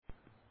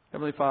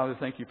Heavenly Father,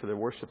 thank you for the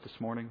worship this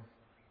morning,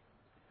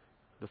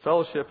 the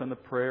fellowship and the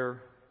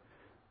prayer.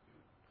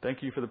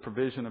 Thank you for the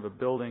provision of a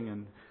building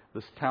and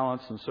the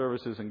talents and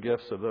services and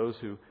gifts of those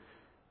who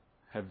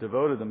have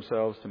devoted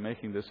themselves to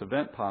making this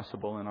event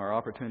possible and our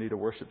opportunity to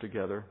worship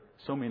together.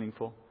 So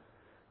meaningful.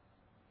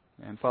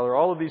 And Father,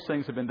 all of these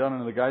things have been done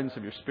under the guidance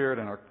of your Spirit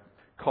and are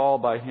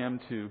called by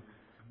Him to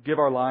give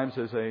our lives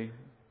as a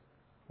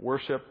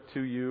worship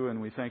to you.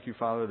 And we thank you,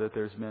 Father, that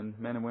there's been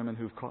men and women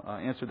who've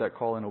answered that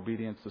call in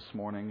obedience this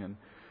morning and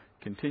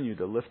continue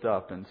to lift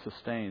up and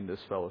sustain this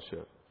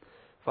fellowship.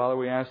 Father,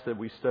 we ask that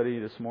we study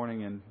this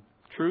morning in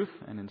truth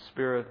and in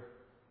spirit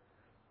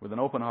with an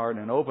open heart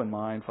and an open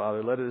mind.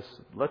 Father,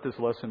 let this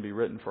lesson be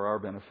written for our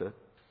benefit.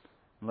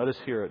 And let us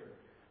hear it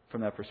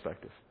from that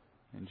perspective.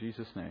 In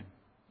Jesus' name,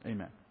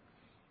 amen.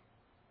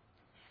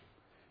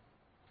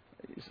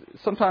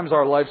 Sometimes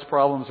our life's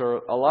problems are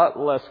a lot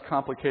less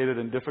complicated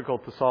and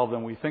difficult to solve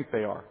than we think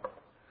they are.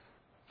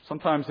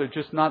 Sometimes they're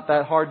just not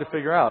that hard to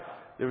figure out.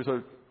 There was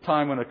a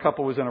time when a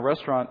couple was in a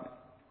restaurant,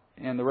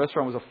 and the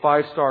restaurant was a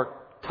 5-star,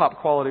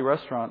 top-quality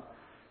restaurant,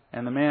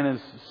 and the man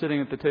is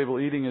sitting at the table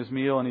eating his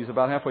meal, and he's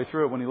about halfway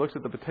through it when he looks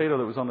at the potato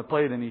that was on the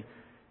plate, and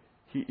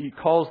he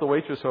calls the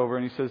waitress over,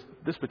 and he says,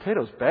 "This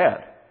potato's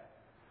bad."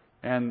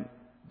 And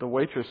the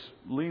waitress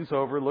leans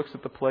over, looks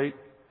at the plate,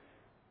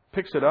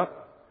 picks it up,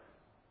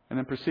 and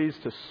then proceeds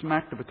to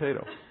smack the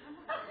potato.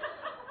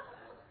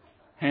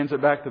 Hands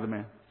it back to the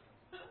man.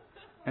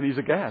 And he's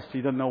aghast. He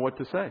doesn't know what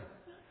to say.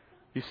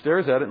 He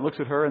stares at it and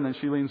looks at her, and then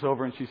she leans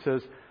over and she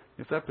says,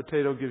 "If that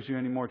potato gives you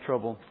any more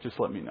trouble,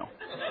 just let me know."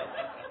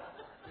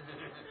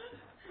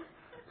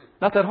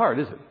 Not that hard,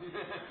 is it?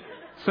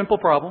 Simple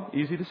problem,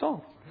 easy to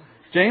solve.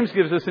 James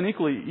gives us an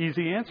equally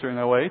easy answer in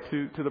a way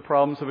to the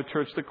problems of a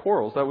church that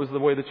quarrels. That was the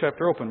way the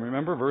chapter opened.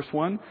 Remember, verse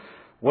 1.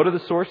 What are the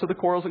source of the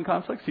quarrels and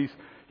conflicts?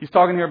 He's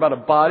talking here about a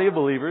body of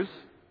believers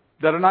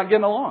that are not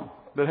getting along,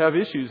 that have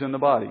issues in the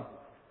body.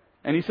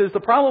 And he says the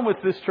problem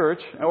with this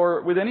church,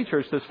 or with any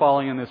church that's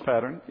following in this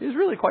pattern, is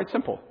really quite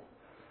simple.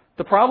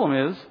 The problem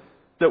is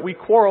that we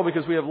quarrel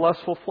because we have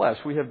lustful flesh.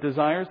 We have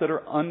desires that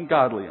are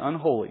ungodly,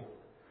 unholy.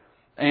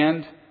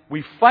 And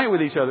we fight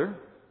with each other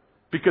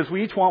because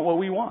we each want what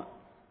we want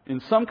in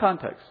some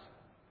context.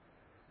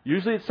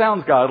 Usually it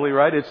sounds godly,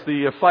 right? It's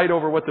the fight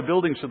over what the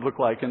building should look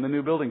like in the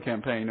new building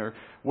campaign, or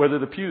whether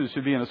the pews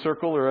should be in a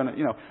circle or in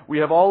a, we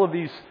have all of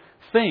these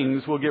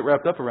things we'll get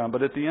wrapped up around.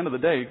 But at the end of the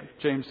day,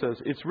 James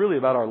says it's really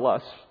about our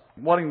lusts,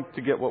 wanting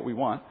to get what we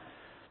want.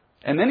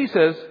 And then he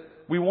says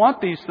we want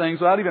these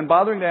things without even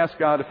bothering to ask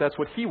God if that's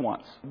what He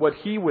wants, what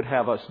He would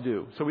have us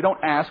do. So we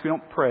don't ask, we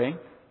don't pray.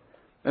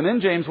 And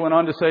then James went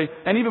on to say,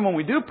 and even when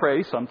we do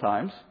pray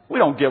sometimes, we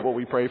don't get what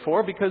we pray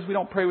for because we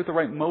don't pray with the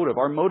right motive.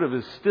 Our motive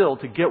is still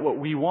to get what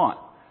we want.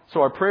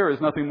 So our prayer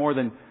is nothing more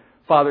than,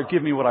 "Father,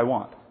 give me what I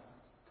want."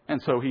 And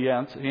so he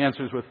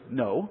answers with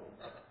no,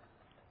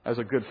 as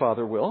a good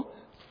father will.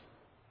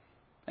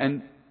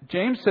 And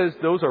James says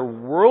those are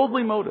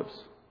worldly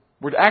motives.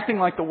 We're acting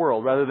like the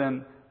world rather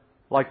than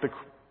like the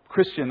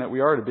Christian that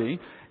we are to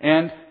be.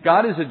 And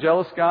God is a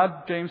jealous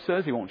God, James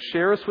says. He won't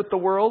share us with the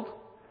world.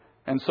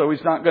 And so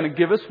He's not going to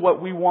give us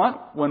what we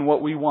want when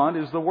what we want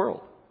is the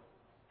world.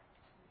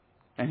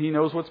 And He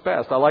knows what's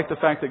best. I like the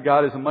fact that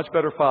God is a much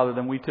better Father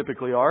than we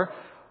typically are.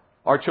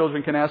 Our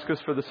children can ask us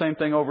for the same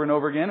thing over and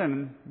over again,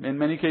 and in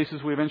many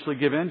cases we eventually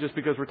give in just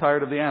because we're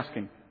tired of the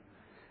asking.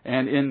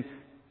 And in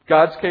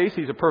God's case,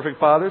 He's a perfect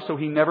Father, so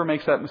He never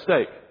makes that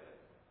mistake.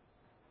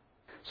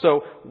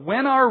 So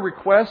when our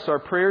requests, our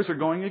prayers are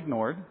going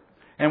ignored,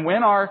 and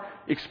when our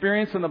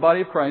experience in the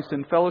body of Christ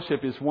in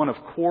fellowship is one of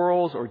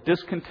quarrels or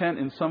discontent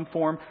in some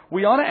form,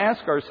 we ought to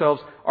ask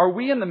ourselves, are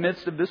we in the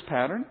midst of this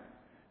pattern?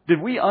 Did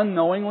we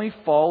unknowingly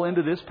fall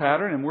into this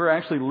pattern and we're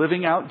actually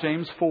living out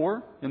James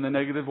 4 in the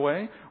negative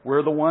way?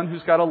 We're the one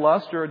who's got a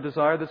lust or a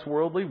desire that's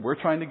worldly. We're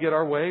trying to get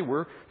our way.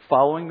 We're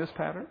following this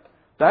pattern.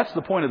 That's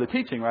the point of the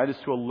teaching, right? Is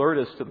to alert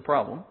us to the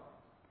problem.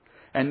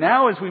 And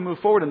now as we move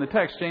forward in the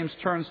text, James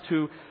turns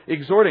to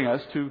exhorting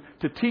us, to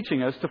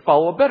teaching us to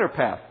follow a better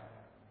path.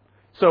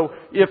 So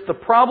if the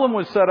problem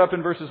was set up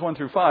in verses 1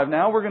 through 5,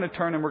 now we're going to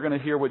turn and we're going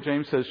to hear what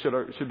James says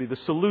should be the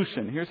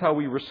solution. Here's how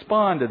we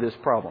respond to this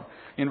problem.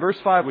 In verse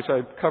 5, which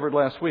I covered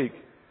last week,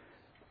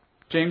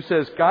 James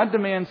says, God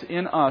demands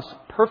in us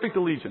perfect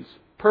allegiance,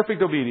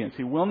 perfect obedience.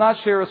 He will not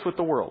share us with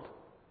the world.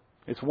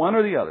 It's one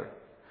or the other.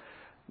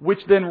 Which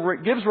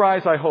then gives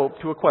rise, I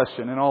hope, to a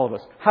question in all of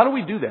us. How do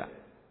we do that?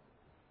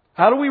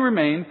 How do we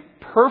remain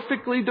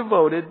perfectly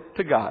devoted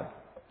to God?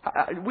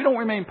 We don't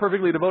remain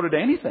perfectly devoted to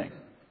anything.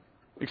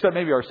 Except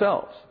maybe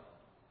ourselves.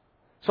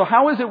 So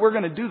how is it we're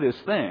going to do this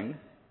thing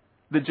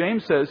that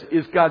James says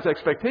is God's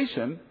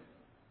expectation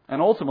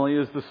and ultimately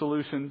is the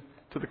solution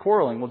to the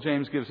quarreling? Well,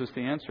 James gives us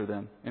the answer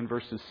then in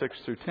verses 6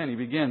 through 10. He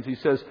begins, he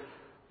says,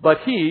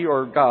 but He,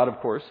 or God of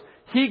course,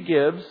 He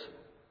gives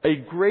a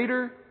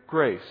greater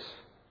grace.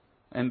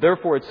 And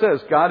therefore it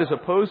says, God is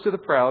opposed to the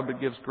proud but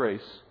gives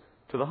grace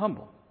to the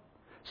humble.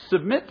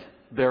 Submit,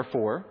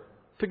 therefore,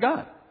 to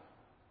God.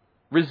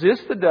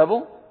 Resist the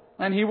devil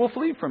and he will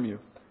flee from you.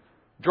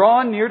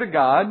 Draw near to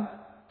God,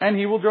 and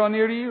He will draw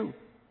near to you.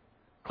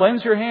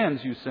 Cleanse your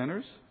hands, you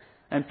sinners,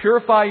 and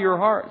purify your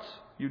hearts,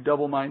 you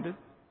double-minded.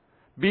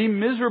 Be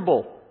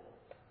miserable,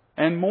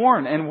 and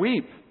mourn, and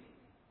weep.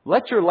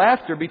 Let your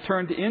laughter be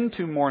turned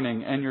into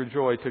mourning, and your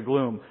joy to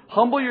gloom.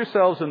 Humble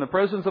yourselves in the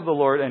presence of the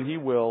Lord, and He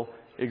will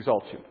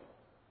exalt you.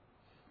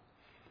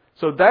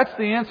 So that's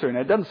the answer. And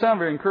it doesn't sound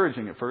very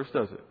encouraging at first,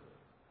 does it?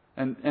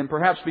 And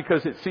perhaps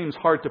because it seems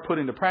hard to put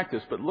into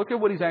practice. But look at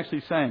what he's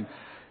actually saying.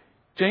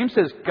 James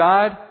says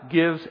God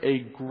gives a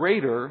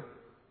greater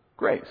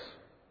grace.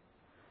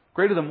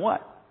 Greater than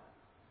what?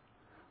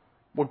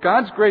 Well,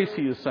 God's grace,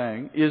 he is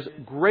saying, is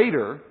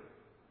greater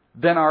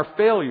than our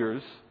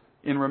failures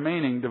in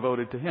remaining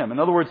devoted to Him. In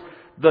other words,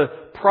 the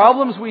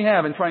problems we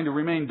have in trying to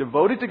remain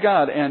devoted to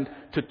God and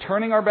to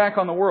turning our back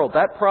on the world,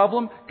 that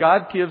problem,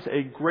 God gives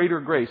a greater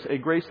grace, a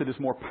grace that is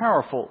more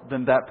powerful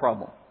than that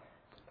problem,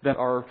 than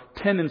our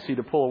tendency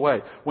to pull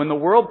away. When the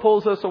world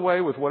pulls us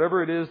away with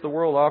whatever it is the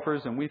world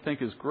offers and we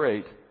think is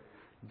great,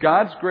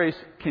 God's grace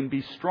can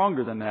be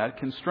stronger than that,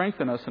 can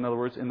strengthen us, in other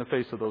words, in the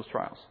face of those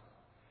trials.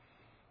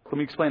 Let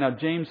me explain how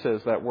James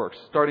says that works.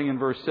 Starting in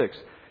verse 6,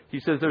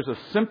 he says there's a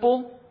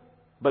simple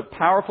but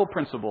powerful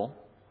principle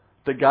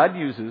that God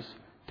uses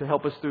to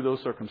help us through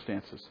those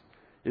circumstances.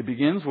 It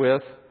begins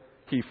with,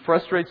 He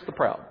frustrates the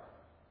proud.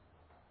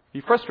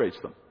 He frustrates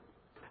them.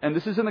 And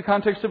this is in the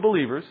context of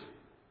believers.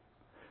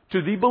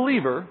 To the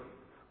believer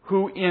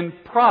who in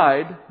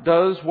pride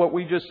does what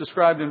we just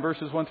described in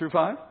verses 1 through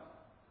 5.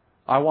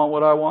 I want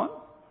what I want.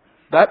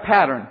 That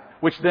pattern,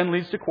 which then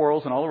leads to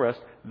quarrels and all the rest,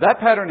 that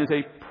pattern is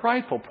a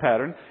prideful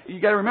pattern. You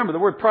got to remember, the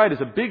word pride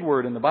is a big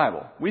word in the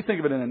Bible. We think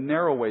of it in a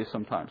narrow way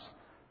sometimes.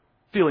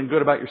 Feeling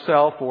good about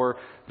yourself or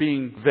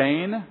being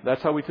vain.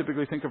 That's how we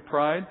typically think of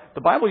pride.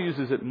 The Bible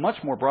uses it much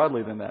more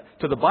broadly than that.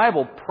 To the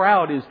Bible,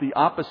 proud is the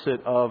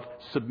opposite of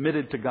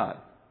submitted to God.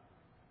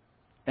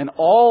 In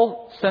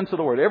all sense of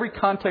the word, every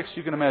context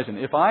you can imagine.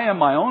 If I am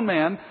my own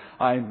man,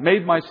 I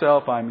made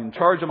myself, I'm in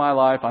charge of my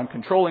life, I'm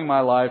controlling my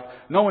life,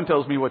 no one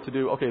tells me what to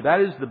do. Okay,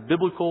 that is the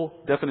biblical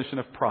definition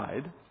of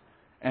pride,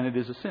 and it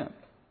is a sin.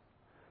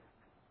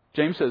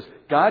 James says,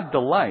 God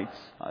delights,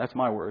 that's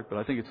my word, but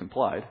I think it's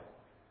implied,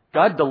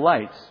 God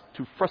delights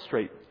to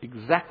frustrate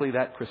exactly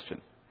that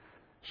Christian,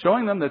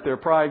 showing them that their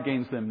pride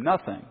gains them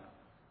nothing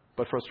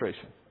but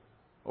frustration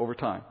over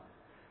time.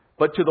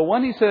 But to the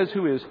one, he says,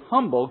 who is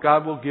humble,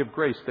 God will give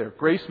grace there.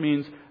 Grace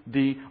means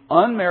the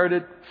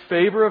unmerited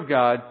favor of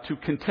God to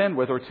contend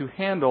with or to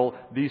handle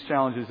these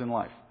challenges in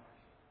life.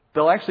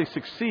 They'll actually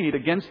succeed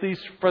against these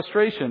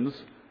frustrations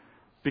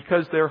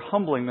because they're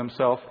humbling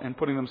themselves and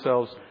putting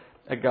themselves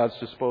at God's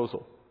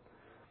disposal.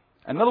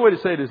 Another way to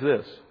say it is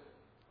this.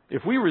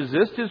 If we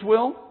resist His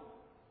will,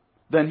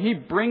 then He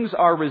brings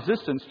our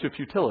resistance to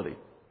futility.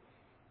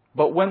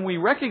 But when we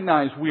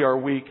recognize we are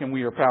weak and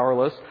we are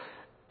powerless,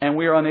 and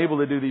we are unable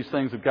to do these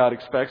things that God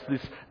expects,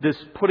 this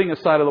putting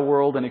aside of the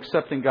world and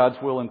accepting God's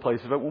will in place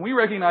of it, when we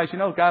recognize,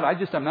 God,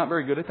 I'm not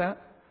very good at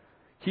that,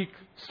 He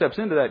steps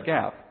into that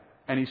gap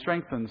and He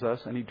strengthens us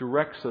and He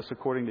directs us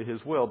according to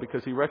His will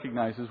because He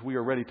recognizes we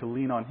are ready to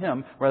lean on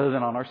Him rather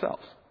than on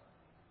ourselves.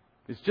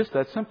 It's just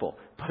that simple,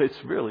 but it's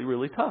really,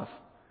 really tough.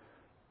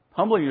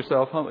 Humbling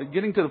yourself,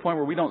 getting to the point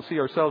where we don't see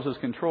ourselves as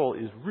control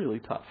is really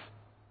tough.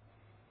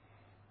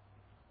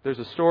 There's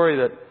a story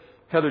that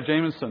Heather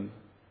Jamieson,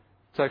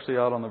 it's actually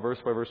out on the Verse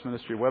by Verse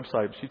Ministry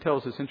website. She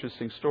tells this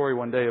interesting story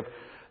one day of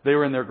they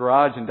were in their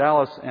garage in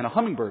Dallas and a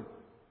hummingbird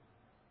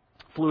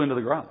flew into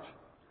the garage.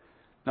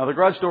 Now the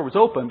garage door was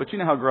open, but you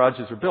know how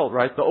garages are built,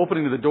 right? The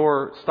opening of the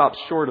door stops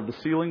short of the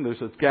ceiling.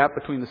 There's a gap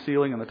between the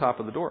ceiling and the top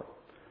of the door.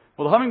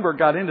 Well, the hummingbird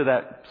got into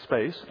that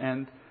space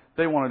and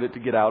they wanted it to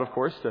get out, of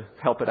course, to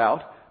help it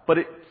out. But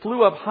it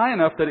flew up high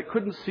enough that it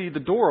couldn't see the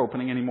door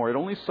opening anymore. It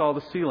only saw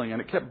the ceiling and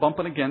it kept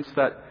bumping against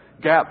that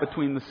gap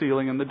between the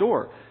ceiling and the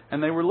door.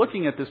 And they were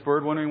looking at this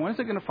bird wondering, when is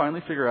it going to finally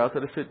figure out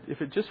that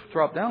if it just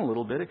dropped down a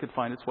little bit, it could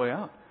find its way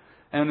out?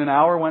 And an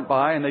hour went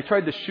by and they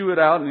tried to shoo it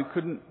out and it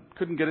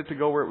couldn't get it to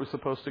go where it was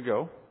supposed to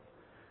go.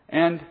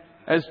 And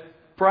as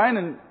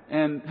Brian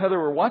and Heather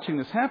were watching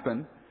this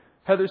happen,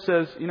 Heather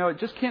says, it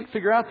just can't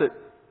figure out that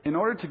in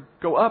order to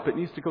go up, it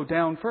needs to go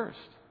down first.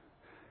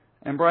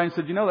 And Brian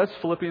said, that's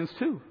Philippians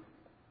 2.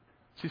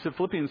 She said,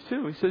 Philippians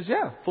 2? He says,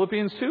 yeah,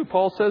 Philippians 2.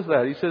 Paul says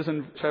that. He says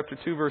in chapter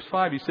 2, verse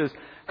 5, he says,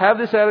 have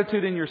this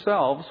attitude in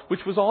yourselves,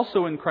 which was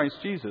also in Christ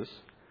Jesus,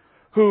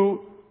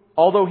 who,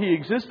 although He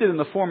existed in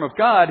the form of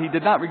God, He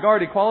did not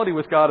regard equality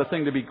with God a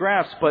thing to be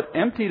grasped, but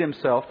emptied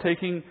Himself,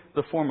 taking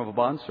the form of a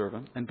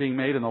bondservant, and being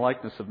made in the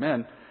likeness of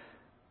men,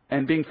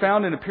 and being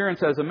found in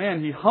appearance as a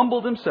man, He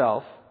humbled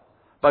Himself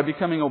by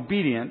becoming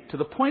obedient to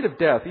the point of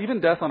death,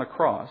 even death on a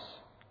cross.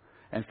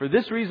 And for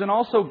this reason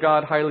also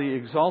God highly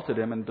exalted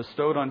Him and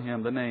bestowed on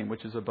Him the name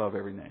which is above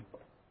every name.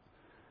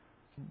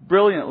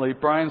 Brilliantly,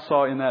 Brian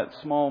saw in that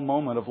small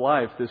moment of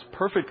life this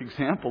perfect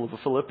example of a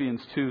Philippians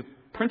 2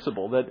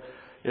 principle that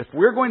if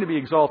we're going to be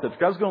exalted, if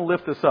God's going to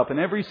lift us up in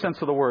every sense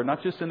of the word,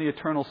 not just in the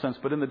eternal sense,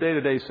 but in the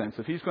day-to-day sense,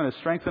 if He's going to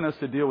strengthen us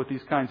to deal with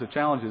these kinds of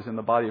challenges in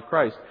the body of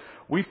Christ,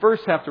 we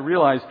first have to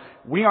realize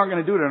we aren't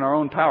going to do it in our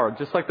own power.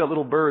 Just like that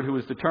little bird who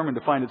was determined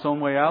to find its own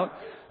way out.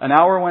 An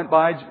hour went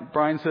by,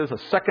 Brian says, a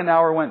second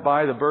hour went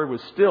by, the bird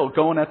was still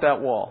going at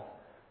that wall.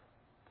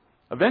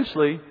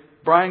 Eventually,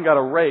 Brian got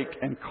a rake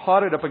and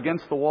caught it up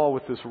against the wall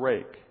with this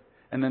rake.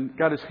 And then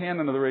got his hand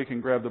under the rake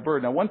and grabbed the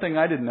bird. Now, one thing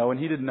I didn't know, and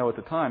he didn't know at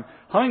the time,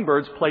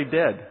 hummingbirds play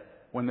dead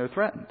when they're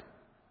threatened.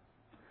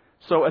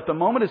 So at the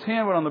moment his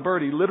hand went on the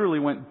bird, he literally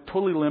went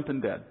totally limp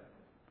and dead.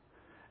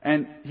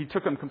 And he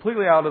took him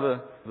completely out of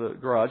the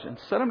garage and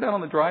set him down on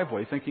the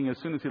driveway, thinking as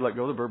soon as he let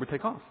go, the bird would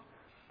take off.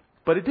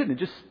 But it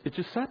didn't. It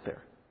just sat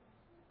there.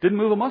 Didn't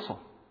move a muscle.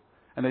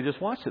 And they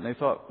just watched it, and they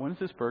thought, when is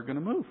this bird going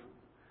to move?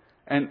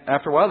 And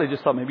after a while, they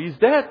just thought, maybe he's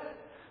dead.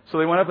 So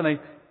they went up and they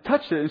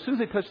touched it. And as soon as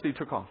they touched it, he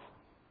took off.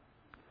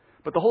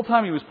 But the whole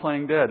time he was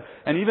playing dead.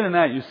 And even in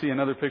that, you see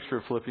another picture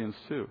of Philippians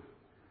 2.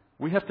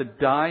 We have to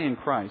die in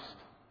Christ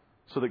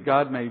so that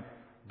God may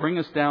bring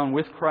us down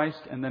with Christ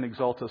and then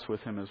exalt us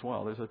with Him as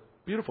well. There's a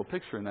beautiful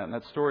picture in that. And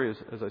that story,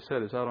 as I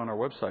said, is out on our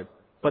website.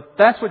 But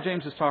that's what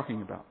James is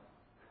talking about.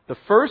 The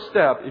first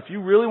step, if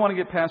you really want to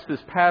get past this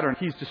pattern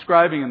he's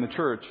describing in the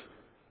church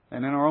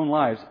and in our own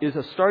lives, is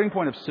a starting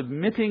point of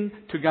submitting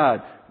to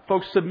God.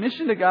 Folks,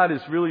 submission to God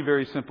is really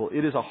very simple.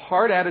 It is a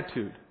heart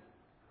attitude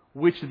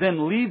which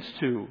then leads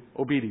to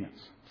obedience.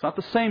 It's not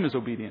the same as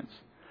obedience.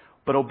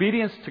 But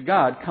obedience to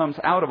God comes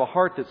out of a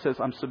heart that says,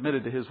 I'm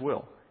submitted to His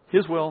will.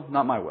 His will,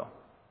 not my will.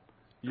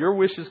 Your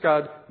wishes,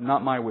 God,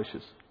 not my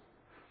wishes.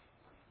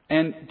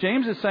 And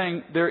James is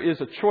saying there is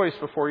a choice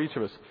before each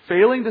of us.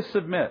 Failing to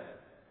submit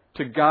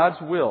to God's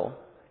will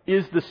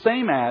is the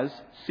same as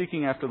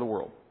seeking after the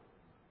world.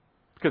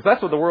 Because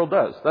that's what the world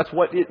does. That's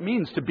what it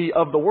means to be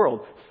of the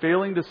world.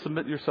 Failing to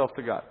submit yourself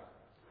to God.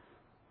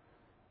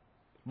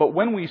 But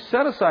when we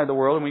set aside the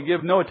world and we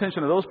give no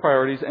attention to those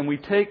priorities and we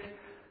take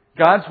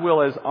God's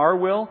will as our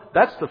will,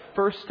 that's the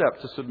first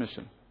step to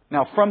submission.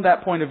 Now, from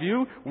that point of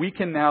view, we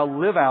can now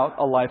live out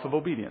a life of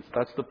obedience.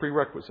 That's the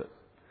prerequisite.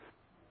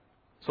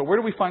 So where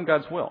do we find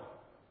God's will?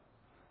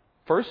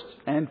 First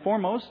and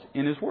foremost,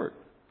 in His Word.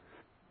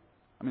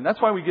 I mean,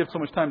 that's why we give so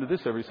much time to this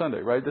every Sunday,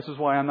 right? This is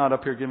why I'm not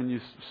up here giving you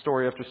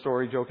story after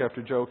story, joke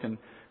after joke, and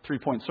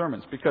 3-point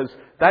sermons, because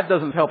that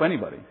doesn't help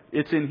anybody.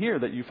 It's in here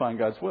that you find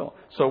God's will.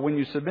 So when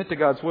you submit to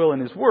God's will in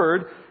His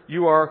Word,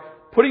 you are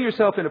putting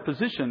yourself in a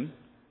position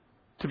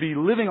to be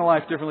living a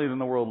life differently than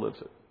the world lives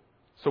it.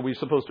 So we're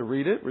supposed to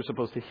read it. We're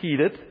supposed to heed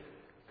it.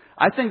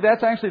 I think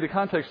that's actually the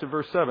context of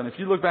verse 7. If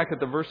you look back at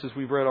the verses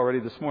we've read already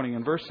this morning,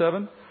 in verse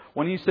 7,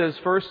 when he says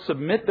first,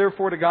 submit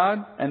therefore to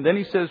God, and then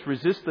he says,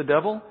 resist the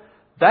devil,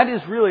 that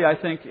is really, I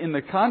think, in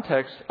the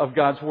context of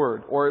God's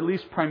Word, or at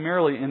least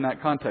primarily in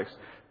that context.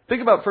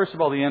 Think about, first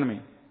of all, the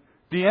enemy.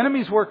 The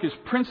enemy's work is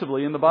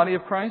principally, in the body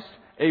of Christ,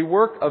 a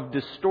work of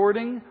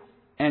distorting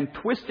and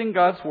twisting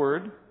God's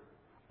Word,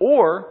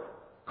 or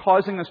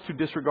causing us to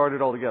disregard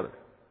it altogether.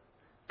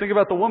 Think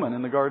about the woman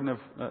in the Garden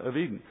of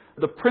Eden.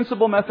 The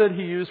principal method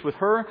he used with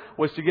her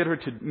was to get her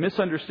to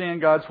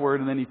misunderstand God's Word,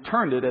 and then he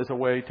turned it as a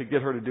way to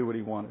get her to do what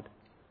he wanted.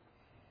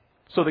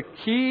 So the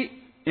key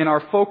in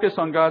our focus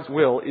on God's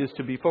will is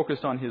to be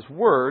focused on His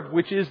Word,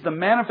 which is the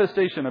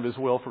manifestation of His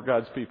will for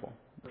God's people.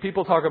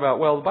 People talk about,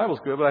 well, the Bible's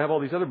good, but I have all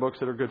these other books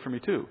that are good for me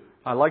too.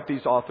 I like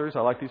these authors.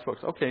 I like these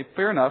books. Okay,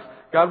 fair enough.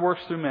 God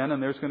works through men,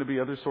 and there's going to be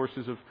other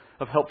sources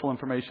of helpful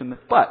information.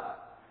 But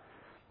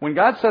when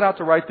God set out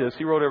to write this,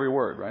 He wrote every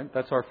word, right?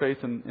 That's our faith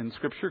in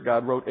Scripture.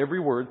 God wrote every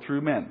word through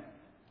men.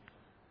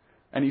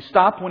 And He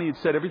stopped when He had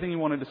said everything He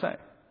wanted to say.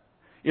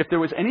 If there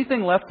was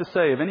anything left to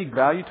say of any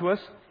value to us,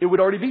 it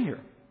would already be here.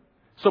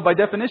 So by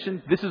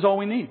definition, this is all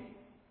we need.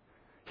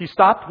 He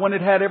stopped when it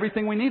had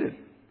everything we needed.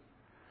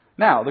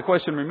 Now, the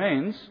question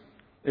remains,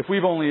 if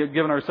we've only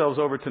given ourselves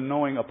over to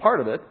knowing a part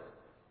of it,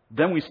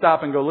 then we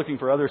stop and go looking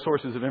for other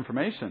sources of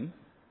information.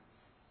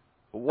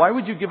 Why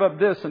would you give up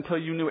this until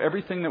you knew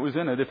everything that was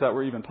in it, if that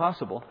were even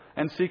possible,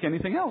 and seek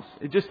anything else?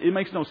 It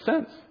makes no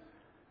sense.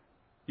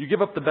 You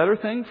give up the better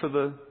thing for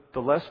the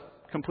less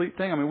complete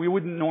thing? I mean, we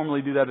wouldn't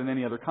normally do that in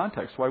any other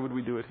context. Why would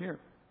we do it here?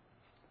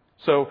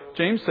 So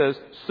James says,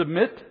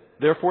 submit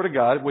therefore to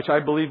God, which I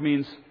believe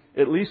means,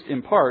 at least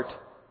in part,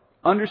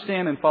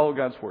 understand and follow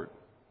God's Word.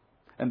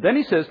 And then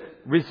he says,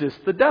 resist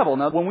the devil.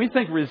 Now, when we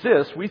think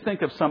resist, we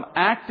think of some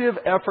active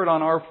effort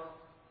on our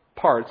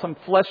part, some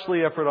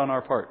fleshly effort on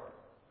our part,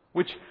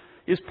 which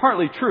is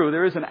partly true.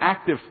 There is an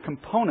active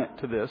component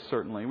to this,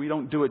 certainly. We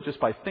don't do it just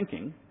by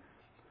thinking.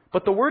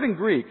 But the word in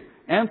Greek,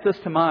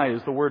 anthestomai,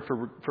 is the word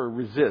for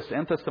resist.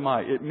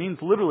 Anthestomai. It means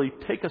literally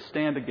take a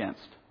stand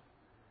against.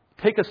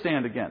 Take a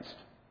stand against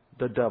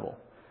the devil.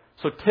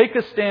 So take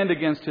a stand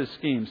against his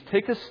schemes.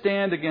 Take a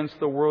stand against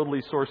the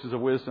worldly sources of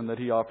wisdom that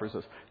he offers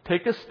us.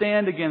 Take a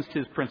stand against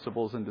his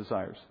principles and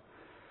desires.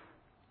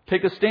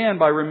 Take a stand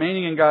by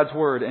remaining in God's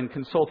Word and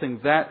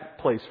consulting that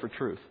place for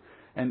truth.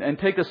 And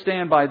take a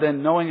stand by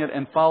then knowing it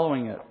and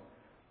following it.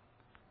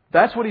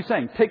 That's what he's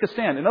saying. Take a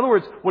stand. In other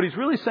words, what he's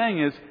really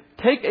saying is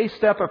take a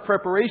step of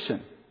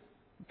preparation.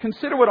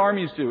 Consider what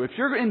armies do. If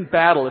you're in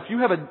battle, if you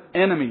have an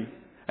enemy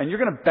and you're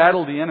going to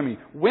battle the enemy,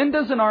 when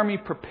does an army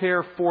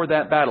prepare for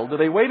that battle? Do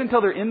they wait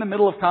until they're in the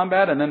middle of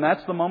combat and then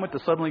that's the moment to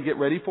suddenly get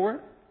ready for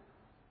it?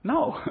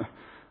 No.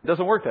 It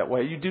doesn't work that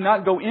way. You do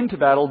not go into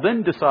battle,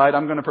 then decide,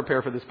 I'm going to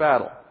prepare for this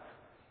battle.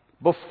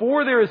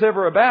 Before there is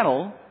ever a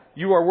battle,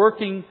 you are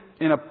working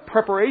in a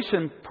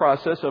preparation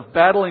process of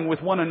battling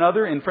with one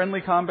another in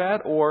friendly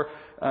combat or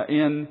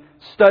in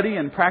study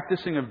and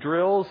practicing of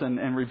drills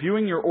and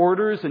reviewing your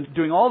orders and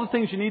doing all the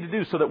things you need to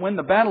do so that when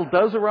the battle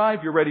does arrive,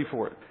 you're ready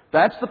for it.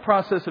 That's the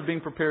process of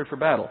being prepared for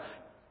battle.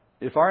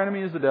 If our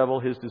enemy is the devil,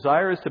 his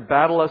desire is to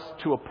battle us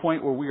to a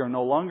point where we are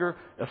no longer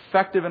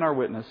effective in our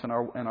witness and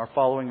our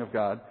following of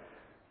God.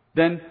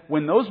 Then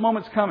when those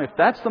moments come, if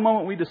that's the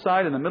moment we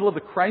decide in the middle of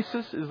the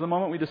crisis is the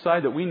moment we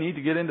decide that we need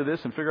to get into this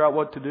and figure out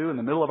what to do in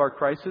the middle of our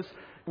crisis,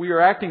 we are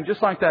acting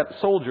just like that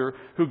soldier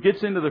who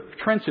gets into the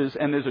trenches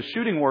and there's a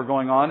shooting war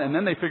going on and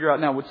then they figure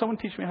out, now, would someone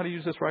teach me how to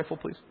use this rifle,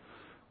 please?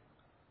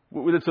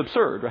 It's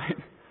absurd, right?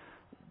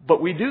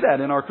 But we do that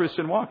in our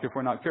Christian walk if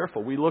we're not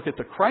careful. We look at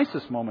the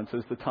crisis moments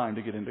as the time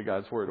to get into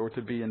God's Word or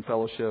to be in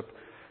fellowship.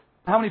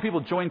 How many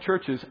people join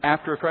churches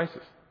after a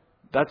crisis?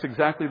 That's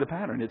exactly the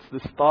pattern. It's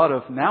this thought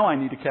of, now I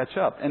need to catch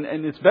up. And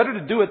it's better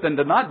to do it than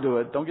to not do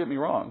it, don't get me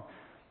wrong.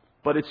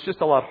 But it's just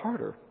a lot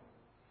harder.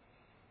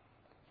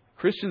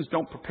 Christians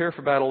don't prepare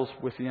for battles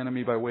with the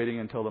enemy by waiting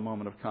until the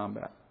moment of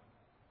combat.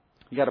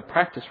 You got to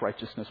practice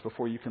righteousness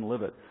before you can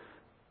live it.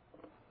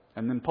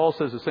 And then Paul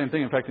says the same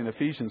thing, in fact, in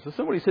Ephesians.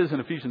 Listen to what he says in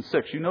Ephesians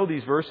 6. You know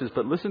these verses,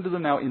 but listen to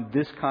them now in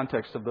this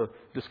context of the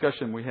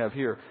discussion we have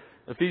here.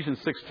 Ephesians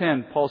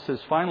 6:10, Paul says,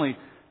 finally,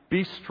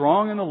 be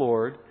strong in the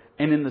Lord,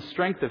 and in the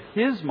strength of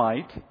His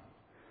might,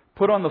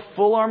 put on the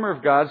full armor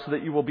of God so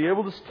that you will be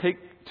able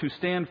to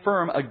stand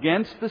firm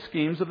against the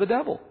schemes of the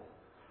devil.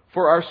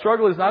 For our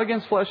struggle is not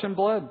against flesh and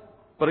blood,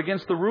 but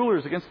against the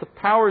rulers, against the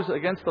powers,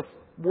 against the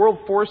world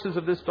forces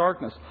of this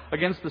darkness,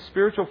 against the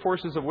spiritual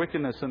forces of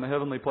wickedness in the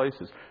heavenly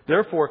places.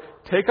 Therefore,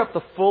 take up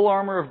the full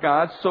armor of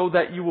God so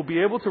that you will be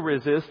able to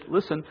resist,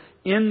 listen,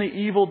 in the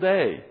evil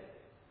day.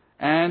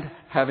 And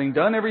having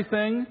done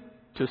everything,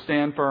 to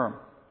stand firm.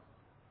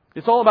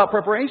 It's all about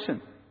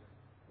preparation.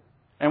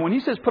 And when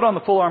he says put on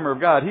the full armor of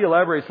God, he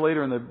elaborates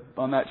later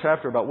on that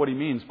chapter about what he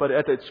means. But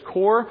at its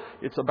core,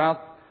 it's about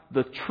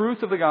the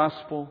truth of the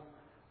gospel,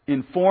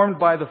 informed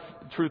by the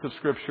truth of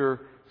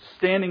Scripture,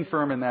 standing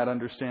firm in that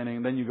understanding,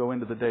 and then you go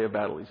into the day of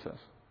battle, he says.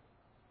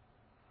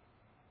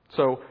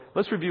 So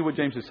let's review what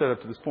James has said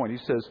up to this point. He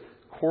says,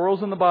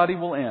 quarrels in the body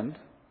will end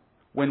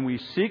when we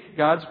seek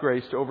God's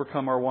grace to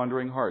overcome our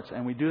wandering hearts.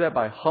 And we do that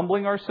by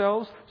humbling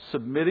ourselves,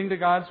 submitting to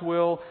God's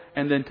will,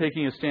 and then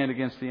taking a stand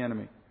against the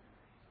enemy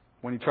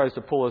when he tries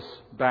to pull us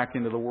back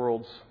into the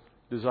world's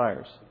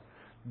desires.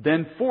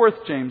 Then fourth,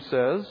 James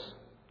says,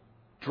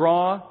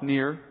 draw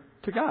near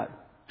to God.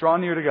 Draw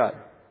near to God.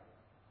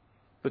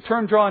 The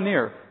term draw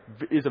near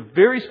is a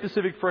very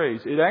specific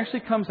phrase. It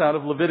actually comes out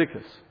of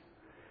Leviticus.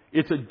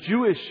 It's a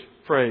Jewish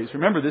phrase.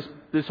 Remember,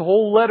 this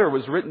whole letter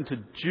was written to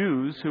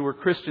Jews who were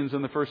Christians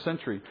in the first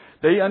century.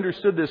 They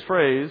understood this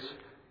phrase,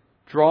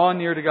 draw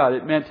near to God.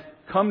 It meant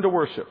come to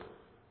worship.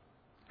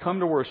 Come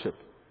to worship.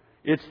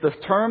 It's the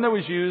term that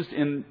was used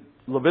in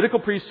Levitical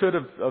priesthood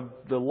of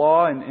the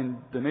law in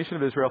the nation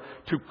of Israel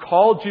to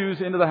call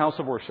Jews into the house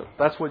of worship.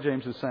 That's what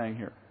James is saying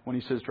here when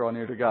he says draw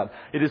near to God.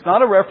 It is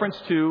not a reference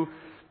to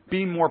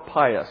being more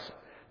pious.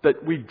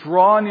 That we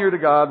draw near to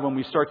God when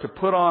we start to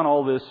put on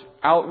all this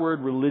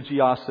outward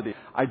religiosity.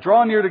 I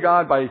draw near to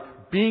God by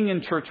being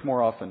in church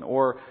more often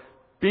or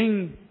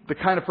being the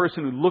kind of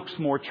person who looks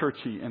more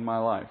churchy in my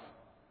life.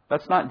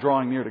 That's not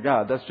drawing near to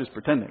God. That's just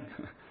pretending.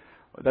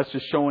 That's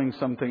just showing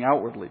something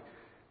outwardly.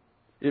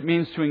 It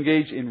means to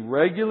engage in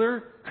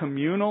regular,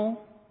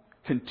 communal,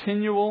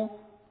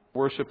 continual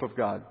worship of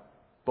God.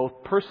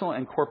 Both personal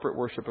and corporate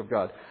worship of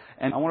God.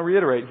 And I want to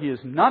reiterate, he is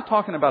not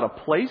talking about a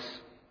place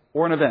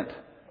or an event.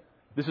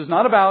 This is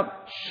not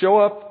about show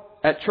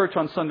up at church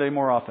on Sunday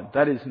more often.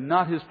 That is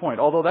not his point.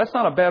 Although that's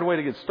not a bad way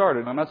to get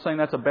started. I'm not saying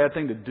that's a bad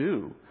thing to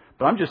do.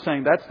 But I'm just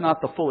saying that's not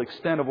the full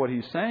extent of what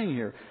he's saying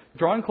here.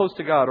 Drawing close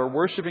to God or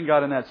worshiping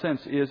God in that sense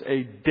is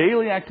a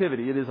daily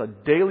activity. It is a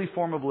daily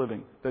form of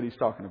living that he's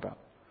talking about.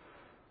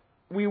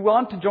 We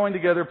want to join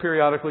together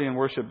periodically in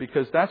worship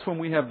because that's when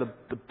we have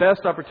the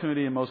best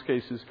opportunity in most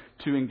cases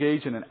to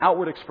engage in an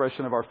outward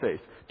expression of our faith,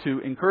 to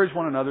encourage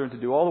one another and to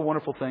do all the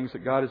wonderful things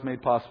that God has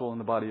made possible in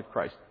the body of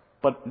Christ.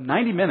 But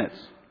 90 minutes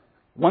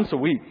once a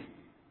week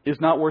is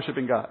not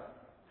worshiping God.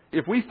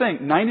 If we think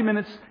 90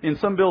 minutes in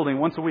some building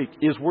once a week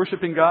is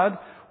worshiping God,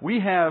 we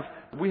have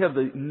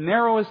the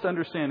narrowest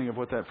understanding of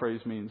what that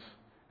phrase means.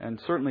 And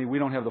certainly we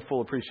don't have the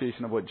full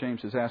appreciation of what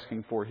James is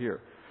asking for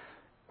here.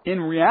 In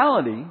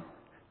reality,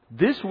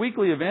 this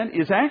weekly event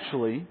is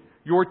actually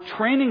your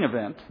training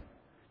event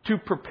to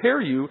prepare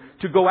you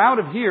to go out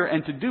of here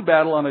and to do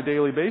battle on a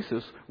daily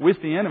basis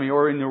with the enemy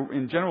or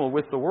in general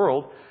with the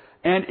world.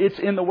 And it's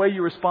in the way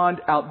you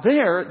respond out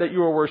there that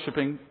you are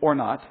worshiping or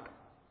not.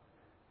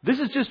 This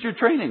is just your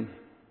training.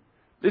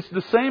 It's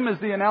the same as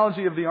the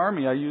analogy of the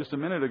army I used a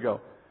minute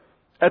ago.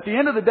 At the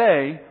end of the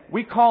day,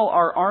 we call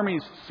our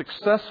armies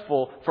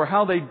successful for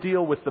how they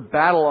deal with the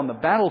battle on the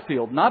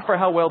battlefield, not for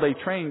how well they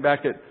train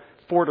back at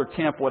fort or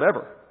camp,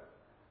 whatever.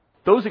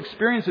 Those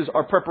experiences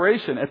are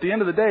preparation. At the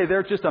end of the day,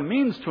 they're just a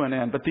means to an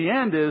end. But the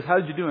end is, how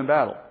did you do in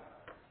battle?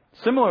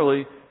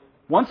 Similarly,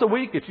 once a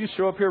week, if you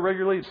show up here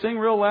regularly, sing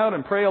real loud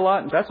and pray a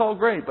lot, and that's all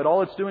great, but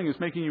all it's doing is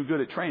making you good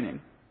at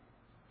training.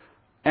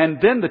 And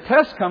then the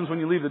test comes when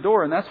you leave the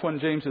door, and that's when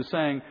James is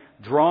saying,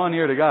 draw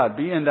near to God.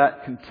 Be in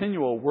that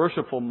continual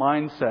worshipful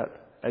mindset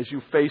as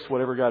you face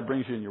whatever God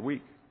brings you in your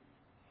week.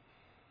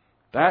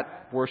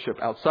 That worship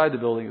outside the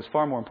building is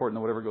far more important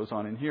than whatever goes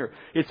on in here.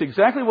 It's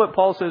exactly what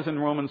Paul says in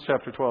Romans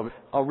chapter 12.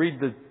 I'll read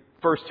the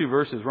first two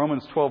verses,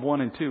 Romans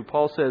 12:1 and 2.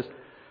 Paul says,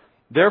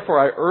 therefore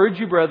I urge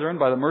you, brethren,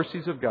 by the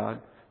mercies of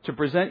God, to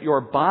present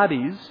your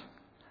bodies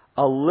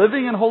a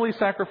living and holy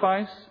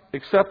sacrifice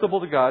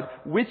acceptable to God,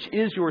 which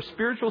is your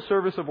spiritual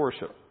service of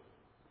worship.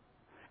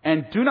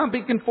 And do not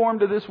be conformed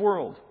to this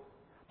world,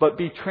 but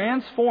be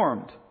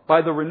transformed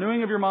by the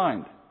renewing of your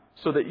mind,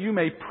 so that you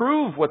may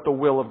prove what the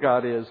will of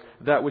God is,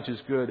 that which is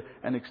good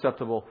and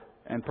acceptable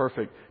and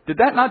perfect. Did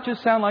that not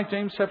just sound like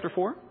James chapter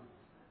 4?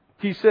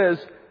 He says,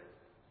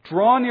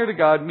 draw near to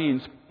God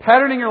means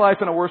patterning your life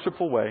in a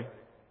worshipful way,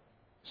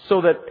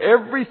 so that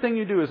everything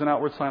you do is an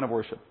outward sign of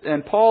worship.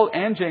 And Paul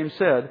and James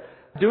said,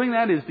 doing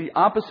that is the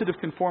opposite of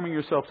conforming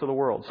yourself to the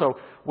world. So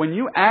when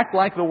you act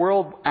like the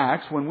world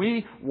acts, when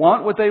we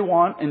want what they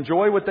want,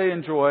 enjoy what they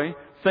enjoy,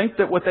 think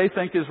that what they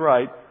think is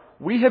right,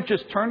 we have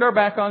just turned our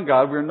back on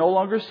God. We're no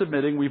longer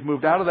submitting. We've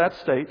moved out of that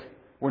state.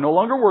 We're no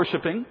longer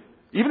worshiping.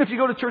 Even if you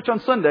go to church on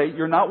Sunday,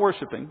 you're not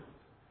worshiping.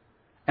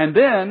 And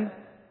then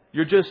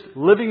you're just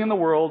living in the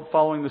world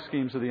following the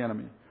schemes of the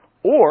enemy.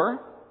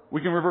 Or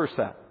we can reverse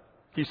that.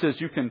 He says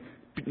you can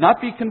not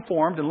be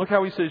conformed, and look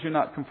how he says you're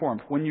not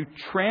conformed. When you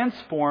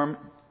transform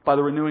by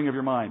the renewing of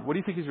your mind. What do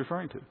you think he's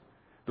referring to?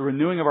 The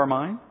renewing of our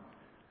mind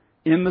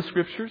in the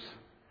Scriptures?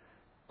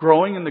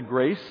 Growing in the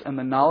grace and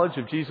the knowledge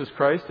of Jesus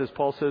Christ, as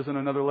Paul says in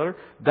another letter.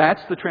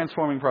 That's the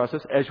transforming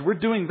process. As we're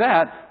doing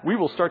that, we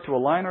will start to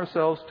align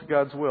ourselves to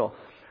God's will.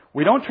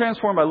 We don't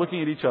transform by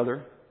looking at each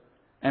other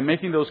and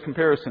making those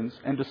comparisons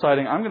and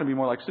deciding, I'm going to be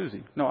more like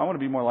Susie. No, I want to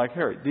be more like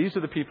Harry. These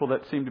are the people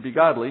that seem to be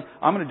godly.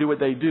 I'm going to do what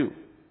they do.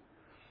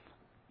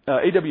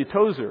 A.W.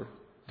 Tozer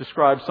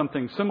described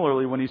something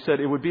similarly when he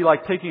said it would be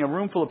like taking a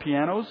room full of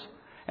pianos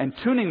and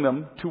tuning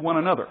them to one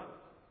another.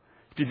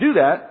 If you do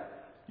that,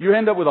 you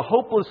end up with a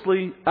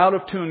hopelessly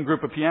out-of-tune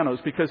group of pianos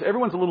because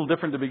everyone's a little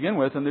different to begin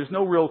with and there's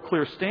no real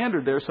clear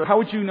standard there. So how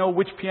would you know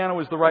which piano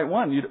is the right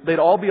one? They'd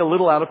all be a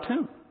little out of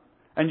tune.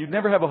 And you'd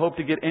never have a hope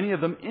to get any of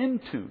them in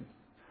tune.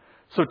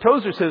 So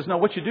Tozer says, no,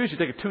 what you do is you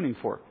take a tuning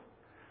fork.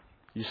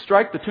 You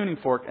strike the tuning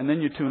fork and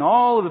then you tune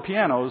all of the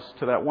pianos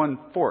to that one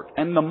fork.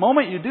 And the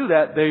moment you do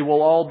that, they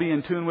will all be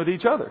in tune with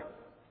each other.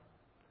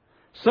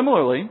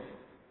 Similarly,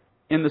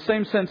 in the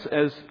same sense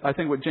as I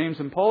think what James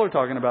and Paul are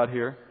talking about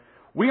here,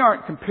 we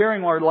aren't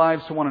comparing our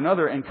lives to one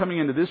another and coming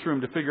into this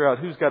room to figure out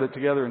who's got it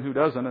together and who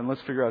doesn't, and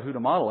let's figure out who to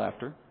model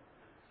after.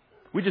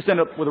 We just end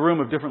up with a room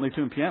of differently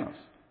tuned pianos.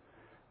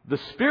 The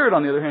Spirit,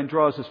 on the other hand,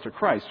 draws us to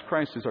Christ.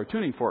 Christ is our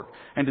tuning fork.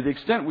 And to the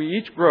extent we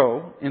each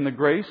grow in the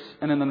grace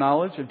and in the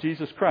knowledge of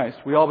Jesus Christ,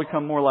 we all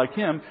become more like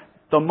Him.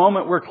 The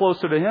moment we're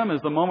closer to Him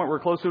is the moment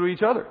we're closer to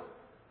each other.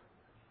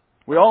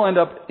 We all end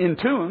up in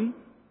tune,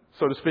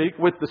 so to speak,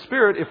 with the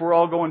Spirit if we're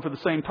all going for the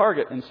same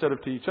target instead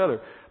of to each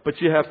other.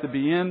 But you have to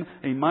be in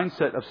a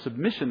mindset of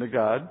submission to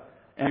God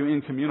and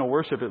in communal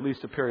worship, at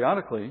least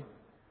periodically,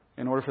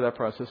 in order for that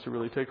process to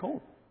really take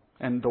hold.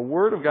 And the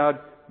Word of God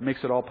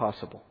makes it all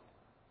possible.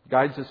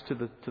 Guides us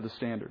to the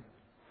standard.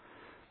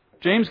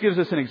 James gives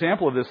us an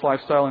example of this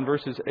lifestyle in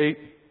verses 8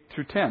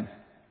 through 10.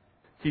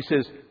 He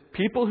says,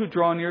 people who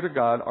draw near to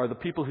God are the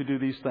people who do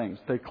these things.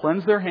 They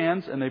cleanse their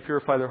hands and they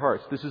purify their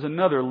hearts. This is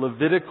another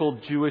Levitical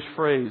Jewish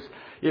phrase.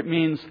 It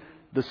means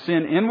the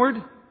sin inward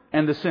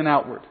and the sin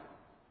outward.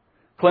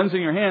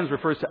 Cleansing your hands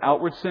refers to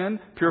outward sin.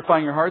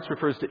 Purifying your hearts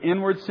refers to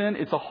inward sin.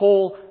 It's a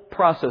whole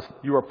process.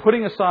 You are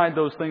putting aside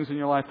those things in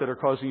your life that are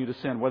causing you to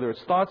sin, whether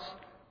it's thoughts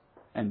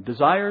and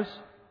desires,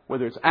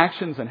 whether it's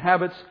actions and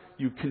habits.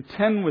 You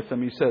contend with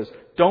them, he says.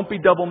 Don't be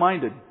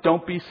double-minded.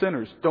 Don't be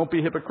sinners. Don't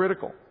be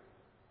hypocritical.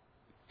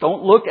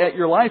 Don't look at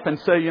your life and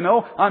say,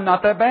 I'm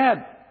not that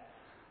bad.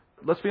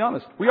 Let's be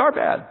honest. We are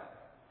bad.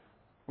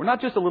 We're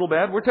not just a little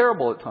bad. We're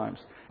terrible at times.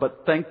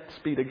 But thanks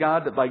be to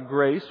God that by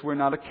grace we're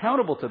not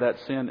accountable to that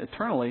sin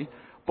eternally,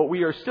 but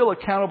we are still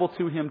accountable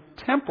to Him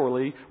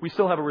temporally. We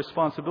still have a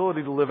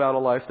responsibility to live out a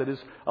life that is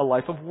a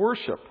life of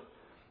worship,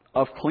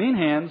 of clean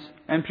hands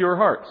and pure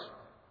hearts.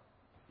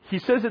 He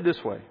says it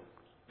this way,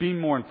 be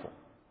mournful.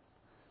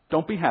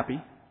 Don't be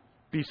happy,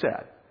 be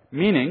sad.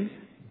 Meaning,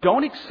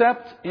 don't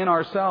accept in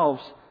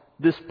ourselves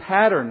this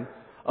pattern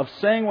of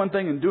saying one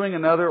thing and doing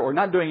another, or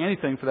not doing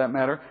anything for that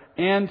matter,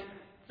 and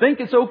think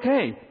it's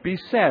okay. Be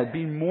sad,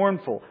 be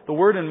mournful. The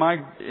word in my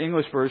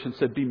English version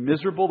said be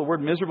miserable. The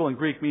word miserable in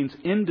Greek means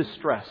in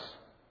distress.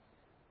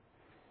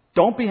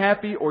 Don't be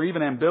happy or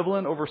even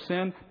ambivalent over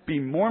sin. Be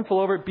mournful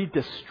over it. Be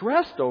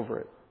distressed over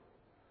it.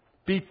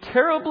 Be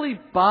terribly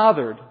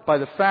bothered by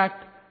the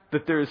fact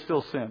that there is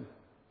still sin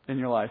in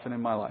your life and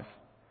in my life.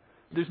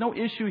 There's no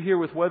issue here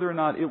with whether or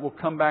not it will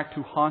come back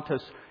to haunt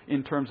us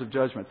in terms of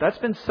judgment. That's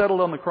been settled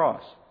on the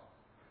cross.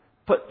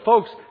 But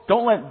folks,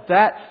 don't let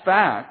that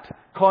fact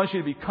cause you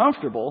to be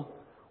comfortable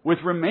with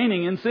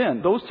remaining in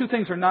sin. Those two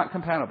things are not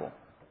compatible.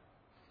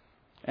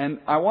 And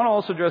I want to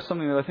also address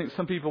something that I think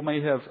some people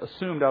may have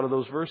assumed out of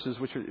those verses,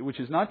 which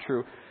is not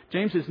true.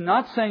 James is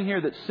not saying here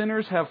that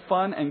sinners have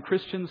fun and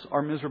Christians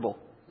are miserable.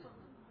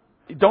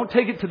 Don't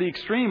take it to the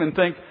extreme and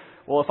think,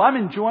 well, if I'm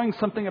enjoying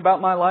something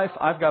about my life,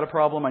 I've got a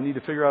problem. I need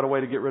to figure out a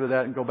way to get rid of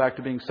that and go back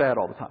to being sad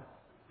all the time.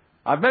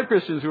 I've met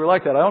Christians who are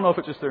like that. I don't know if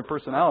it's just their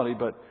personality,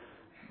 but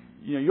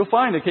you'll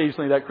find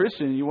occasionally that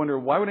Christian and you wonder,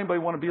 why would anybody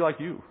want to be like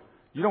you?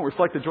 You don't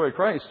reflect the joy of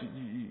Christ.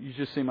 You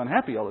just seem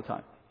unhappy all the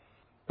time.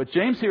 But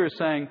James here is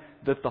saying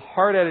that the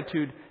heart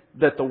attitude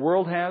that the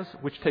world has,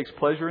 which takes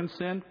pleasure in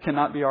sin,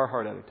 cannot be our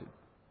heart attitude.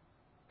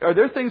 Are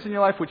there things in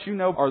your life which you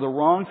know are the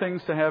wrong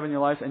things to have in your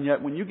life, and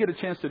yet when you get a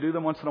chance to do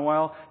them once in a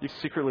while, you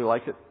secretly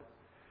like it?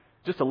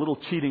 Just a little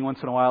cheating once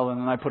in a while,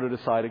 and then I put it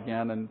aside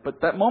again.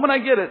 But that moment I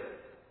get it,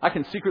 I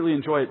can secretly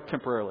enjoy it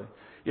temporarily.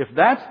 If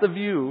that's the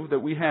view that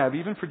we have,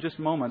 even for just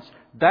moments,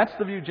 that's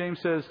the view James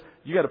says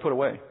you got to put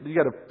away. You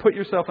got to put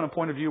yourself in a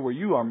point of view where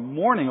you are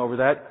mourning over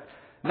that,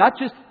 not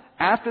just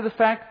after the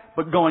fact,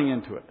 but going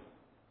into it,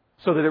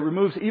 so that it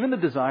removes even the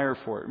desire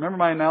for it. Remember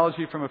my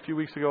analogy from a few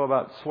weeks ago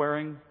about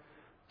swearing?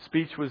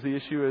 Speech was the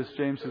issue, as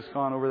James has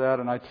gone over that,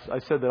 and I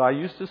said that I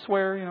used to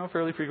swear,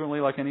 fairly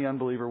frequently, like any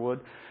unbeliever would,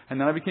 and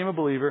then I became a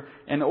believer,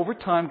 and over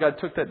time God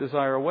took that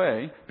desire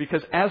away,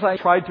 because as I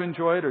tried to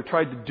enjoy it or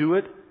tried to do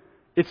it,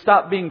 it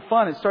stopped being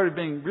fun. It started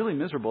being really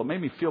miserable. It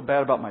made me feel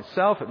bad about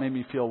myself. It made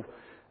me feel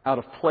out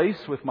of place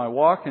with my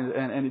walk,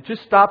 and it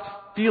just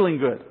stopped feeling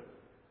good.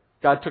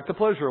 God took the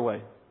pleasure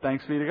away.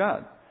 Thanks be to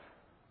God.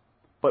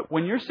 But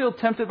when you're still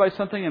tempted by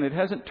something and it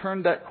hasn't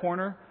turned that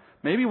corner,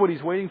 maybe what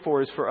He's waiting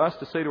for is for us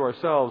to say to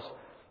ourselves,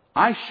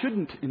 I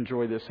shouldn't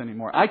enjoy this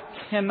anymore. I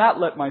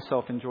cannot let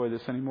myself enjoy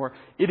this anymore.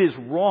 It is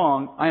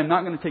wrong. I am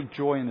not going to take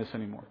joy in this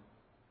anymore.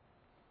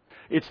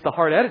 It's the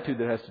heart attitude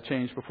that has to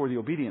change before the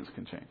obedience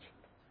can change.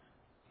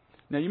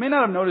 Now, you may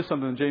not have noticed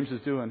something that James is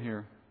doing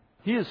here.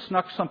 He has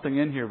snuck something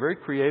in here very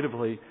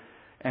creatively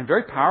and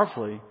very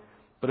powerfully.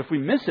 But if we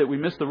miss it, we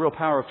miss the real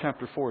power of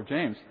chapter 4 of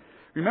James.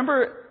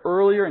 Remember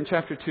earlier in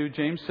chapter 2,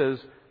 James says,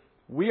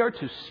 we are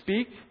to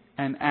speak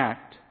and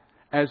act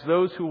as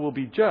those who will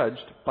be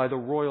judged by the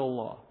royal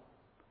law.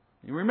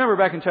 You remember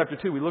back in chapter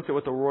 2, we looked at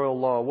what the royal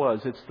law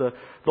was. It's the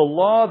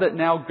law that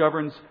now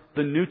governs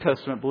the New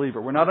Testament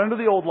believer. We're not under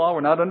the old law.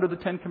 We're not under the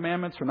Ten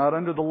Commandments. We're not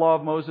under the law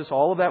of Moses.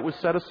 All of that was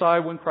set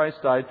aside when Christ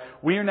died.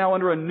 We are now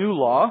under a new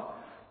law,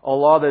 a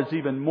law that's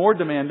even more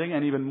demanding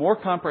and even more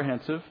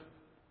comprehensive.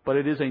 But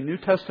it is a New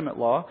Testament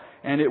law,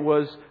 and it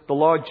was the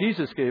law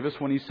Jesus gave us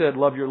when He said,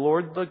 love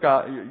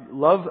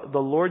the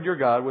Lord your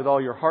God with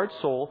all your heart,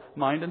 soul,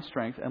 mind, and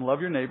strength, and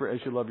love your neighbor as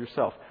you love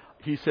yourself.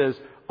 He says,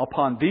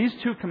 upon these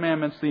two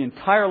commandments, the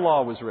entire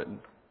law was written.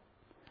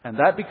 And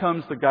that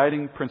becomes the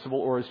guiding principle,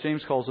 or as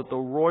James calls it, the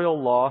royal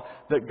law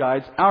that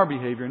guides our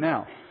behavior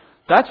now.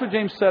 That's what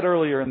James said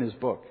earlier in his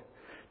book.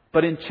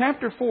 But in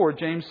chapter 4,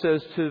 James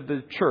says to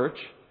the church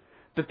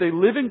that they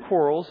live in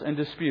quarrels and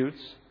disputes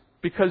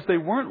because they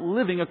weren't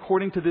living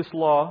according to this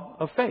law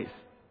of faith.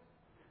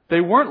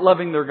 They weren't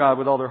loving their God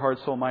with all their heart,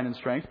 soul, mind, and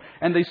strength,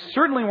 and they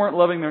certainly weren't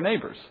loving their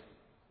neighbors.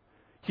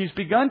 He's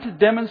begun to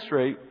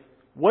demonstrate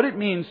what it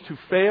means to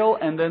fail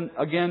and then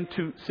again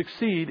to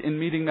succeed in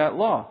meeting that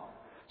law.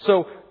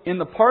 So, in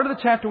the part of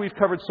the chapter we've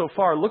covered so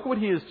far, look what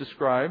he has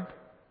described.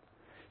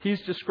 He's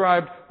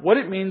described what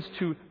it means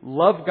to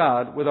love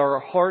God with our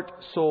heart,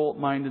 soul,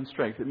 mind, and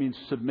strength. It means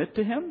submit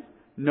to Him,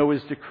 know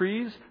His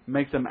decrees,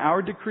 make them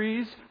our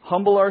decrees,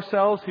 humble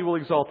ourselves, He will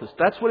exalt us.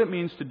 That's what it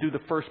means to do the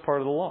first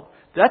part of the law.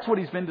 That's what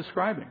he's been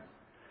describing.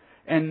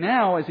 And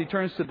now, as he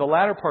turns to the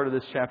latter part of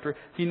this chapter,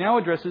 he now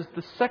addresses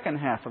the second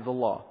half of the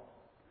law.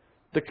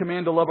 The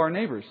command to love our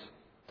neighbors.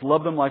 To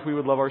love them like we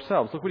would love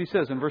ourselves. Look what he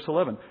says in verse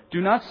 11.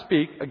 Do not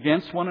speak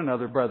against one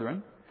another,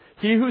 brethren.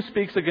 He who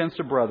speaks against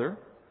a brother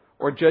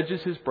or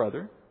judges his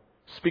brother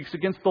speaks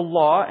against the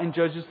law and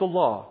judges the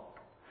law.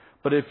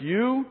 But if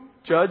you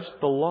judge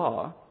the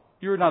law,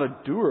 you are not a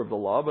doer of the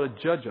law, but a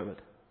judge of it.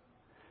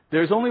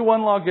 There is only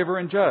one lawgiver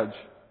and judge,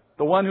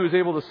 the one who is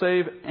able to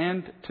save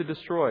and to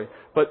destroy.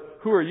 But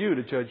who are you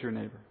to judge your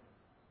neighbor?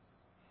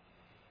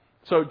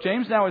 So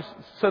James now has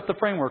set the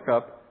framework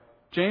up.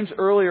 James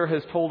earlier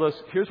has told us,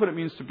 here's what it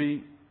means to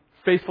be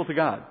faithful to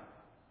God.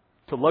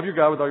 To love your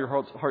God with all your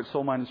heart,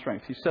 soul, mind, and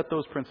strength. He set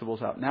those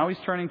principles out. Now he's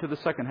turning to the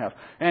second half.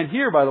 And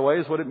here, by the way,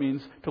 is what it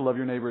means to love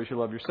your neighbor as you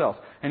love yourself.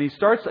 And he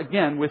starts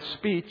again with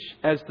speech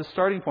as the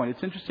starting point.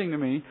 It's interesting to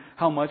me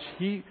how much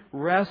he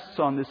rests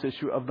on this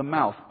issue of the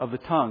mouth, of the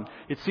tongue.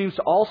 It seems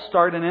to all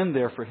start and end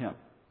there for him.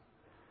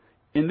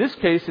 In this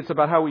case, it's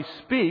about how we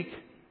speak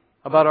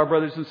about our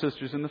brothers and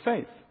sisters in the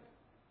faith.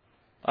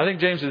 I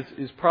think James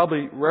is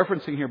probably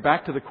referencing here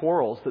back to the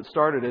quarrels that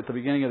started at the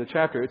beginning of the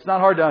chapter. It's not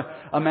hard to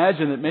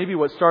imagine that maybe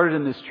what started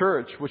in this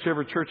church,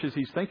 whichever churches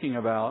he's thinking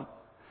about,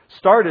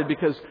 Started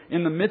because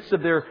in the midst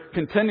of their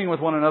contending with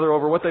one another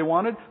over what they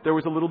wanted, there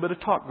was a little bit of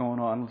talk going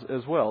on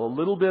as well. A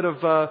little bit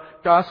of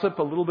gossip,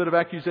 a little bit of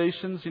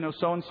accusations,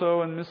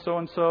 so-and-so and Miss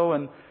so-and-so,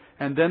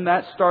 and then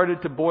that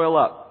started to boil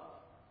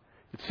up.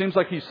 It seems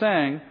like he's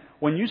saying,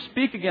 when you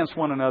speak against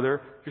one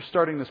another, you're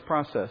starting this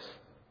process.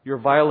 You're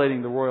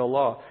violating the royal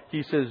law.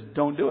 He says,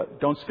 don't do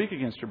it. Don't speak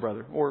against your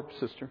brother or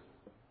sister.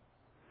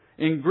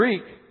 In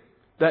Greek,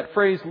 that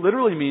phrase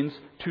literally means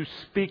to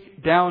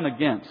speak down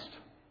against.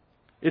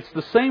 It's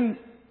the same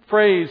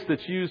phrase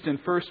that's used in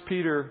 1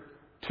 Peter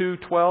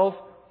 2:12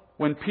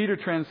 when Peter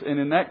and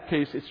in that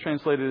case it's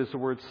translated as the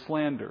word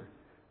slander.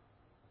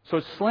 So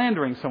it's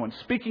slandering someone,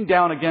 speaking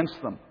down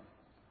against them.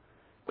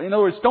 In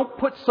other words, don't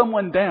put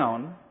someone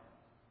down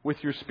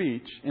with your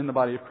speech in the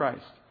body of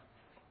Christ.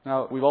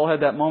 Now, we've all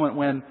had that moment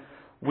when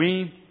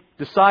we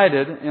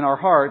decided in our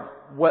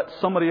heart what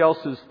somebody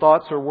else's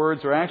thoughts or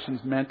words or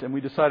actions meant, and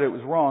we decided it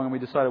was wrong, and we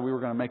decided we were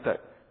going to make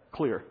that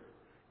clear,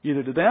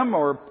 either to them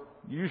or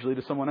usually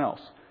to someone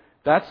else.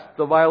 That's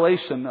the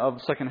violation of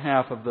the second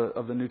half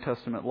of the New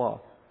Testament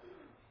law.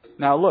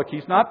 Now, look,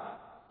 he's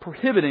not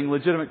prohibiting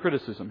legitimate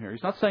criticism here.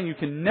 He's not saying you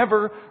can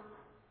never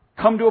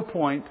come to a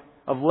point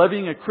of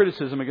levying a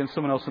criticism against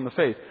someone else in the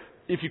faith.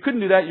 If you couldn't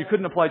do that, you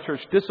couldn't apply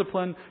church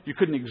discipline, you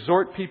couldn't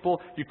exhort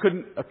people, you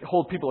couldn't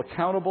hold people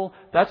accountable.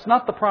 That's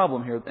not the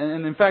problem here.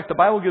 And in fact, the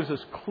Bible gives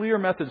us clear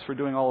methods for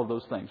doing all of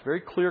those things.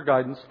 Very clear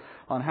guidance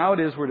on how it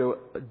is we're to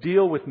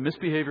deal with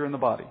misbehavior in the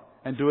body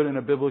and do it in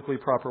a biblically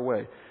proper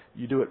way.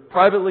 You do it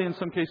privately in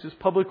some cases,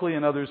 publicly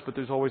in others, but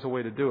there's always a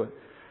way to do it.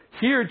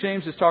 Here,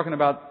 James is talking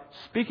about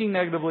speaking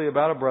negatively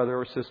about a brother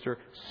or sister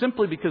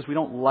simply because we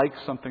don't like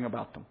something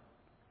about them.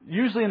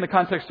 Usually in the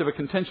context of a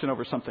contention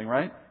over something,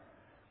 right?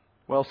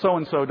 Well,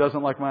 so-and-so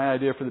doesn't like my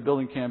idea for the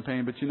building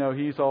campaign, but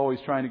he's always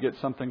trying to get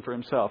something for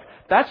himself.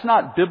 That's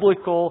not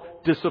biblical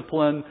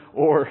discipline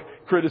or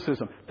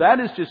criticism. That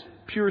is just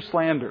pure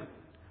slander.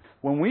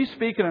 When we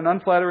speak in an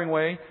unflattering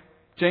way,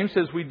 James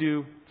says we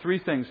do three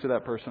things to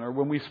that person, or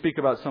when we speak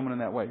about someone in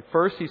that way.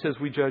 First, he says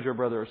we judge our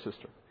brother or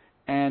sister.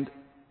 And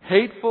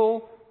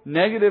hateful,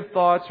 negative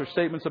thoughts or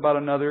statements about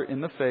another in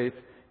the faith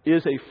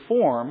is a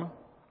form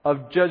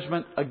of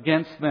judgment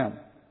against them.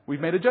 We've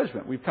made a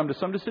judgment. We've come to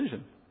some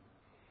decision.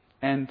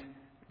 And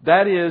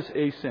that is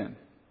a sin.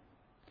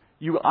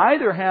 You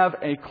either have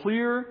a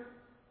clear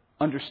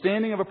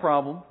understanding of a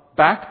problem,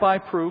 backed by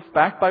proof,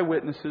 backed by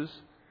witnesses,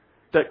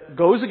 that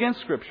goes against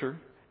Scripture,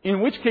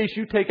 in which case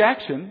you take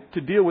action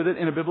to deal with it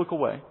in a biblical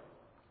way,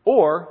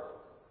 or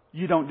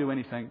you don't do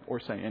anything or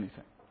say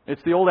anything.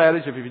 It's the old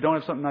adage of if you don't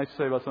have something nice to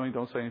say about something,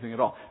 don't say anything at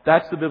all.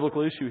 That's the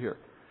biblical issue here.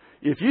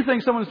 If you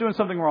think someone's doing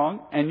something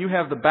wrong and you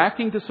have the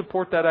backing to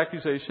support that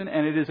accusation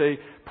and it is a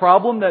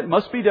problem that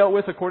must be dealt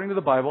with according to the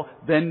Bible,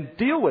 then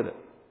deal with it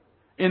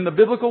in the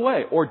biblical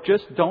way, or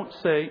just don't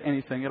say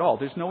anything at all.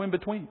 There's no in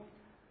between.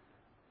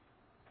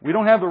 We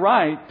don't have the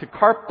right to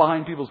carp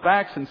behind people's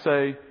backs and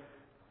say,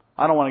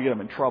 I don't want to get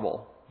them in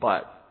trouble,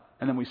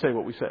 and then we say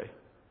what we say.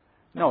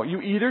 No,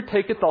 you either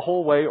take it the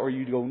whole way or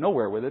you go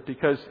nowhere with it,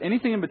 because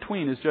anything in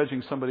between is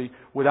judging somebody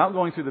without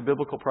going through the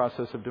biblical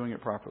process of doing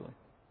it properly.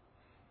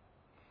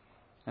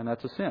 And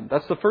that's a sin.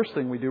 That's the first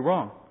thing we do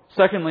wrong.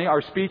 Secondly,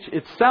 our speech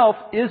itself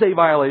is a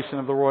violation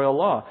of the royal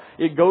law.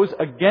 It goes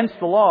against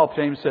the law,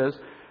 James says,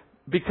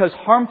 because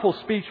harmful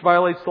speech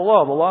violates the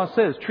law. The law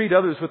says, treat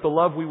others with the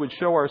love we would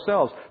show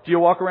ourselves. Do you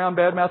walk around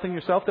bad-mouthing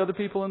yourself to other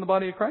people in the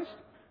body of Christ?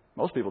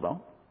 Most people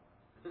don't.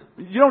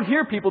 You don't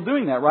hear people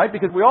doing that, right?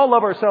 Because we all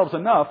love ourselves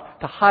enough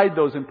to hide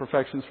those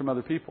imperfections from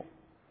other people.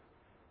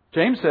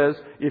 James says,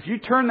 if you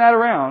turn that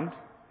around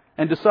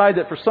and decide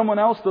that for someone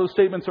else those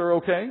statements are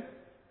okay,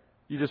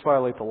 you just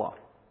violate the law.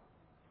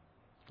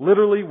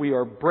 Literally, we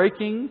are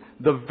breaking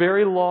the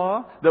very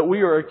law that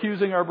we are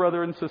accusing our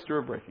brother and sister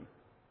of breaking.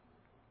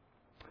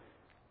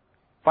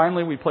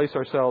 Finally, we place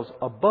ourselves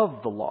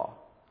above the law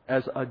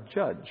as a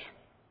judge.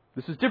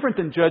 This is different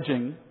than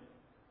judging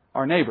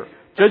our neighbor.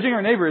 Judging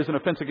our neighbor is an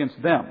offense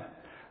against them.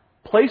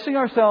 Placing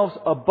ourselves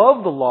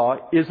above the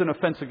law is an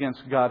offense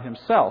against God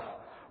Himself,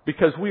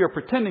 because we are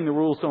pretending the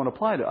rules don't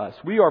apply to us.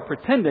 We are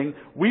pretending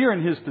we are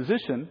in His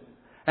position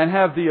and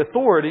have the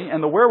authority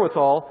and the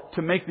wherewithal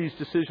to make these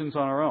decisions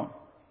on our own.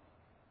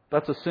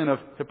 That's a sin of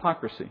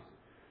hypocrisy.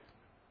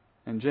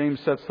 And James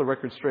sets the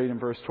record straight in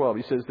verse 12.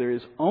 He says, there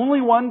is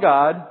only one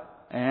God,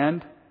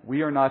 and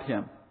we are not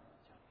Him.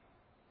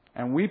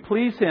 And we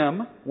please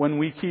Him when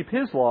we keep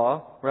His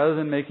law, rather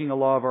than making a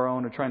law of our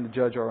own or trying to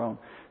judge our own.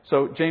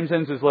 So James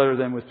ends his letter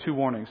then with two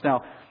warnings.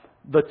 Now,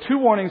 the two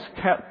warnings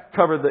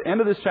cover the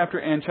end of this chapter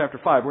and chapter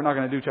 5. We're not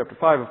going to do chapter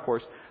 5, of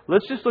course.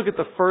 Let's just look at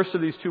the first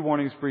of these two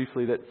warnings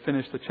briefly that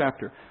finish the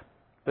chapter.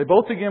 They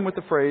both begin with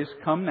the phrase,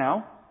 come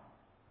now.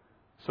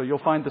 So you'll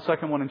find the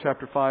second one in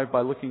chapter 5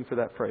 by looking for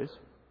that phrase.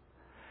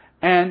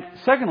 And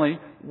secondly,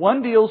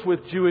 one deals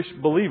with Jewish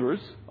believers,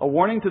 a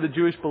warning to the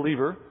Jewish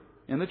believer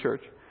in the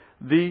church.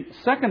 The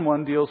second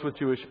one deals with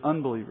Jewish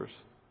unbelievers.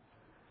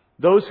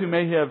 Those who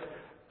may have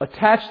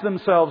attached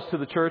themselves to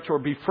the church or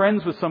be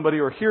friends with somebody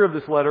or hear of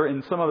this letter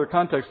in some other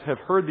context have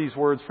heard these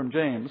words from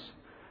James,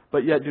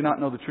 but yet do not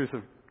know the truth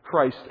of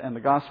Christ and the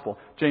gospel.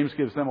 James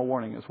gives them a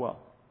warning as well.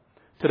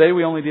 Today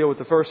we only deal with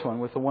the first one,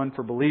 with the one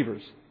for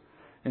believers.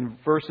 In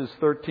verses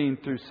 13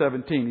 through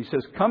 17, he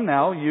says, "Come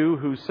now, you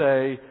who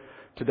say,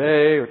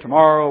 today or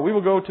tomorrow we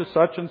will go to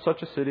such and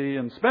such a city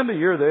and spend a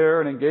year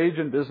there and engage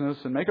in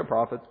business and make a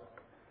profit.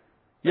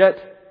 Yet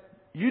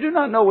you do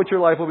not know what your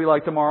life will be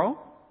like tomorrow.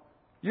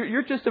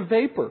 You're just a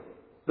vapor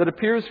that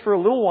appears for a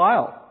little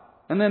while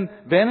and then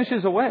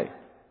vanishes away.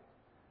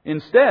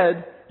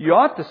 Instead, you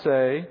ought to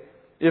say,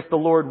 if the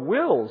Lord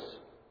wills,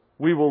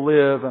 we will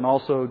live and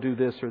also do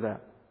this or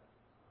that.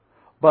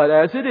 But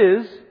as it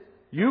is,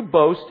 you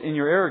boast in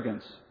your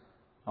arrogance.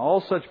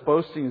 All such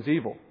boasting is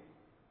evil.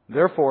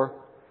 Therefore,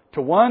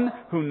 to one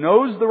who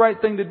knows the right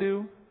thing to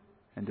do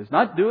and does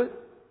not do it,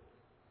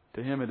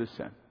 to him it is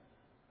sin."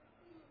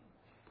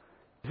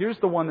 Here's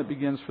the one that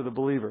begins for the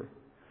believer.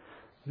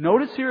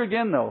 Notice here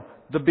again, though,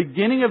 the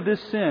beginning of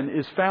this sin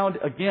is found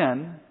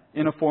again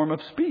in a form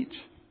of speech.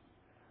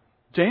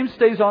 James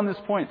stays on this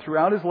point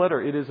throughout his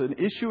letter. It is an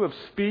issue of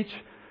speech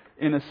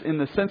in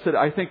the sense that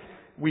I think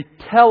we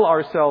tell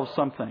ourselves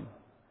something.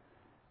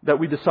 That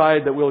we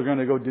decide that we're going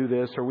to go do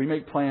this, or we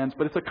make plans,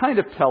 but it's a kind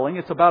of telling.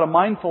 It's about a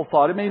mindful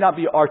thought. It may not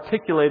be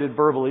articulated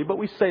verbally, but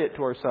we say it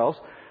to ourselves.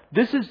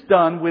 This is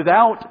done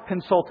without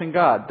consulting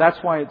God. That's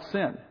why it's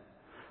sin.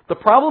 The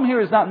problem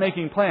here is not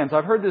making plans.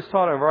 I've heard this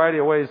taught in a variety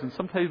of ways, and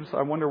sometimes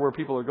I wonder where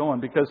people are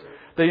going, because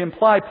they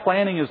imply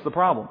planning is the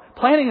problem.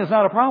 Planning is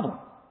not a problem.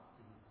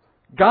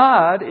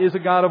 God is a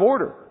God of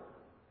order,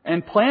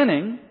 and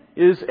planning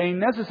is a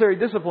necessary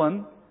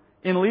discipline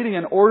in leading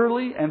an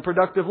orderly and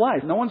productive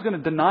life. No one's going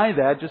to deny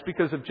that just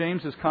because of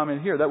James's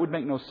comment here. That would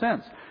make no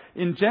sense.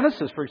 In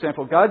Genesis, for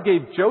example, God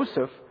gave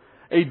Joseph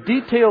a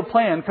detailed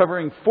plan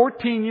covering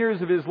 14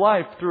 years of his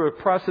life through a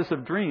process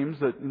of dreams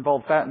that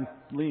involved fat and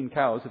lean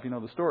cows, if you know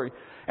the story.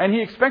 And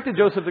he expected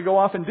Joseph to go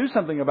off and do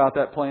something about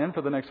that plan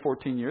for the next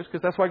 14 years,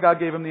 because that's why God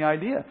gave him the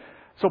idea.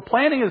 So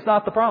planning is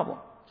not the problem.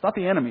 It's not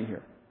the enemy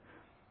here.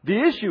 The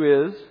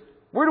issue is,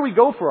 where do we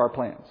go for our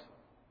plans?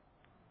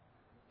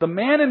 The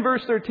man in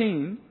verse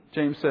 13,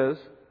 James says,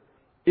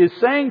 is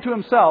saying to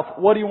himself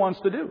what he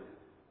wants to do.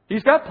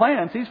 He's got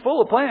plans. He's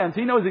full of plans.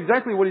 He knows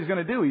exactly what he's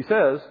going to do, he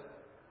says.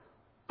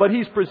 But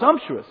he's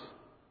presumptuous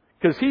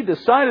because he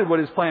decided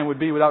what his plan would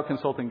be without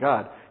consulting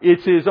God.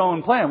 It's his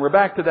own plan. We're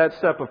back to that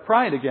step of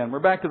pride again. We're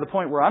back to the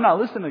point where I'm not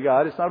listening to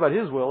God. It's not about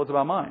His will. It's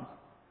about mine.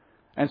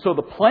 And so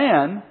the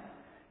plan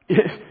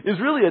is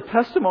really a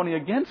testimony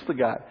against the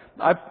God.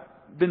 I've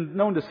been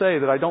known to say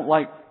that I don't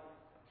like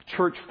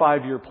church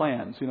 5-year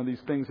plans. You know,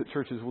 these things that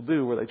churches will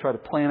do where they try to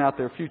plan out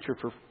their future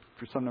for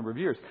some number of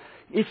years.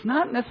 It's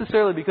not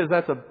necessarily because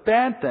that's a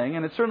bad thing,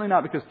 and it's certainly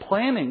not because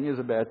planning is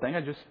a bad thing.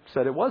 I just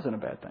said it wasn't a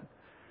bad thing.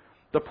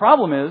 The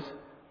problem is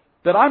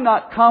that I'm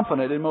not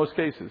confident in most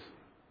cases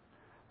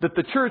that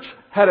the church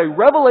had a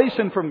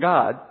revelation from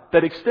God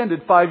that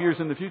extended 5 years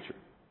in the future.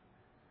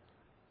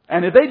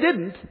 And if they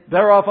didn't,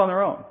 they're off on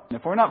their own.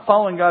 If we're not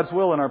following God's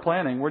will in our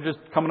planning, we're just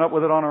coming up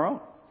with it on our own.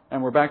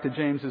 And we're back to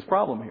James's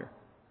problem here.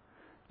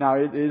 Now,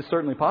 it is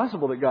certainly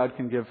possible that God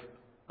can give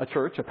a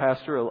church, a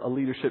pastor, a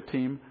leadership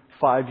team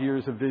 5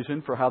 years of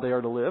vision for how they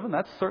are to live. And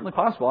that's certainly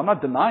possible. I'm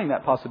not denying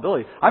that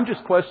possibility. I'm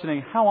just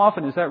questioning how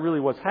often is that really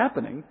what's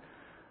happening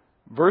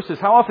versus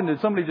how often did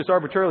somebody just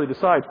arbitrarily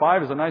decide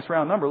 5 is a nice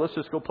round number. Let's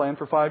just go plan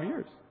for 5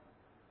 years.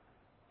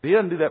 He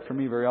doesn't do that for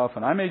me very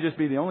often. I may just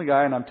be the only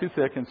guy and I'm too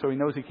thick and so he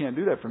knows he can't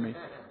do that for me.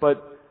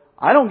 But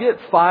I don't get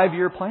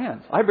 5-year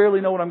plans. I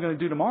barely know what I'm going to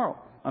do tomorrow,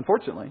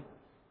 unfortunately.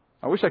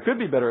 I wish I could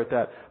be better at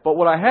that. But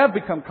what I have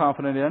become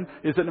confident in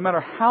is that no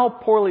matter how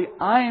poorly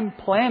I'm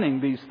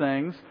planning these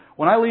things,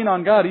 when I lean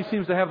on God, He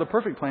seems to have the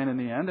perfect plan in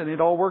the end and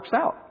it all works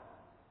out.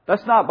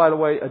 That's not, by the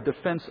way, a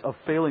defense of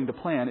failing to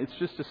plan. It's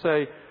just to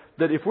say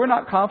that if we're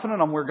not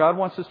confident on where God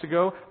wants us to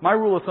go, my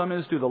rule of thumb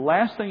is do the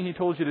last thing He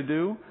told you to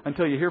do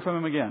until you hear from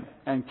Him again.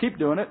 And keep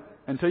doing it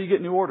until you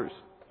get new orders.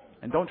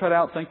 And don't try to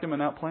outthink Him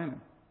and outplan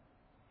Him.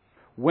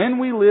 When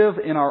we live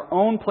in our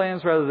own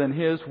plans rather than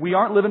His, we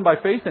aren't living by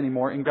faith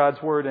anymore in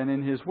God's Word and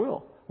in His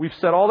will. We've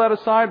set all that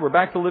aside. We're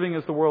back to living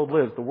as the world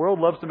lives. The world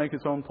loves to make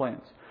its own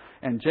plans.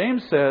 And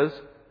James says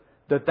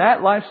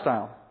that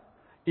lifestyle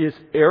is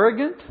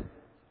arrogant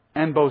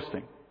and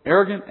boasting.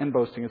 Arrogant and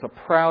boasting is a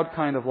proud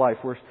kind of life.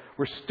 We're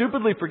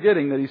stupidly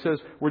forgetting that he says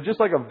we're just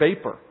like a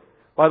vapor.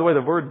 By the way,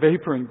 the word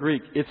vapor in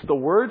Greek, it's the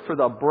word for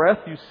the breath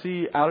you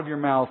see out of your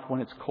mouth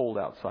when it's cold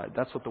outside.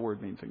 That's what the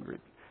word means in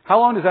Greek. How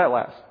long does that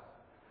last?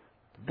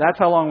 That's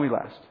how long we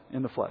last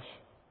in the flesh.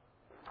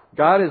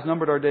 God has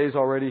numbered our days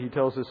already, He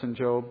tells us in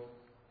Job.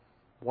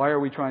 Why are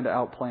we trying to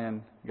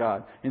outplan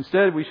God?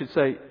 Instead, we should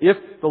say, if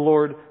the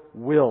Lord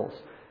wills.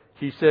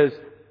 He says,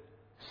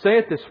 say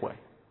it this way.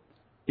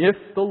 If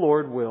the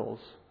Lord wills.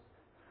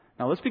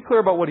 Now let's be clear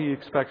about what He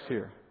expects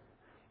here.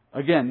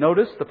 Again,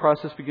 notice the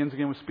process begins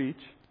again with speech.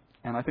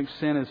 And I think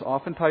sin is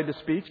often tied to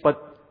speech.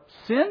 But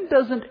sin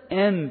doesn't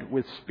end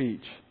with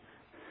speech.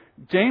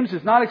 James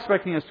is not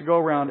expecting us to go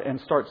around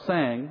and start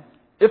saying,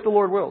 If the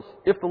Lord wills.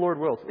 If the Lord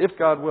wills. If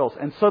God wills.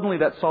 And suddenly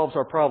that solves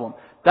our problem.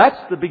 That's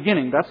the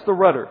beginning. That's the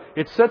rudder.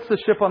 It sets the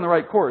ship on the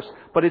right course.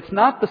 But it's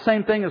not the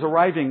same thing as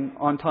arriving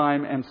on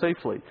time and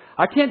safely.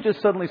 I can't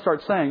just suddenly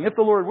start saying, if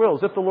the Lord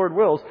wills, if the Lord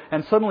wills,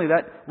 and suddenly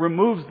that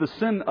removes the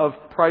sin of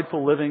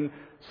prideful living,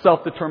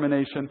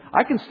 self-determination.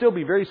 I can still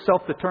be very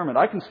self-determined.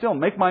 I can still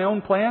make my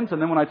own plans,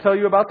 and then when I tell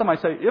you about them, I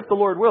say, if the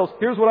Lord wills,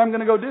 here's what I'm going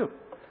to go do.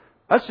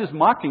 That's just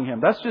mocking Him.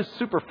 That's just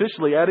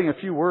superficially adding a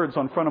few words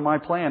on front of my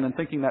plan and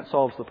thinking that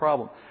solves the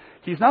problem.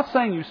 He's not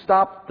saying you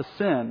stop the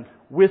sin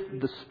with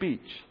the speech.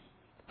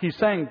 He's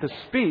saying the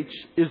speech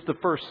is the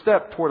first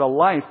step toward a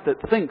life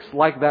that thinks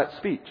like that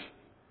speech.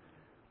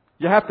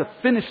 You have to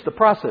finish the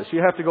process.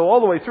 You have to go all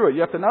the way through it.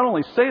 You have to not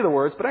only say the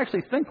words, but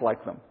actually think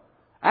like them.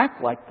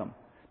 Act like them.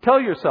 Tell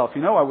yourself, I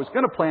was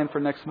going to plan for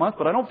next month,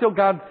 but I don't feel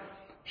God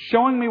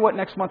showing me what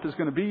next month is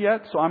going to be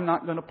yet, so I'm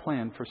not going to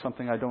plan for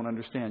something I don't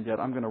understand yet.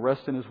 I'm going to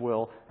rest in His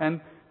will.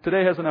 And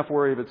today has enough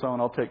worry of its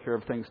own. I'll take care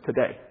of things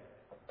today.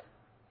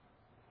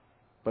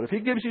 But if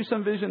He gives you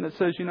some vision that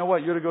says,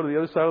 you're to go to the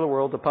other side of the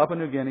world, to Papua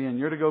New Guinea, and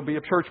you're to go be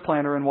a church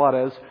planter in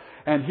Juarez,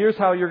 and here's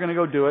how you're going to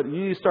go do it, and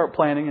you need to start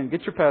planning and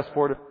get your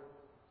passport.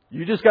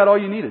 You just got all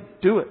you needed.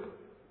 Do it.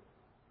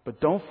 But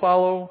don't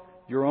follow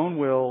your own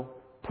will.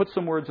 Put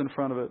some words in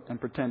front of it and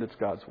pretend it's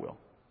God's will.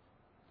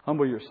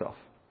 Humble yourself.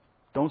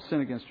 Don't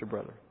sin against your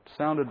brother.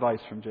 Sound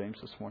advice from James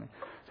this morning.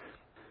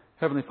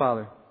 Heavenly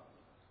Father,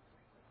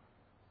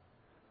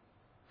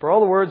 for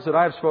all the words that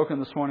I have spoken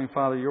this morning,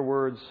 Father, your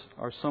words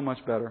are so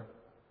much better.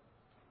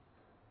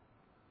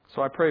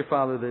 So I pray,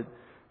 Father, that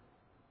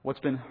what's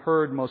been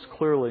heard most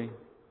clearly,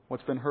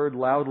 what's been heard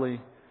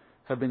loudly,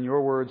 have been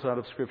your words out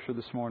of Scripture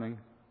this morning,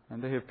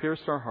 and they have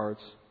pierced our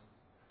hearts.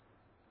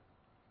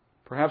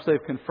 Perhaps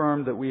they've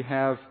confirmed that we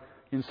have,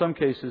 in some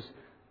cases,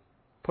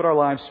 put our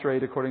lives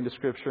straight according to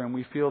Scripture, and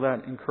we feel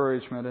that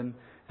encouragement.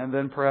 And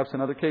then perhaps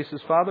in other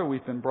cases, Father,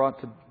 we've been brought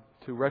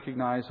to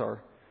recognize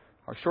our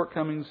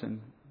shortcomings,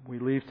 and we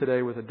leave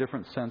today with a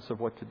different sense of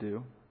what to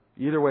do.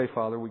 Either way,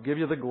 Father, we give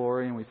you the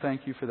glory, and we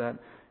thank you for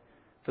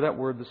that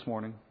word this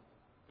morning.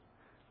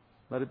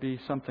 Let it be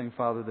something,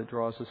 Father, that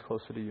draws us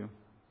closer to you.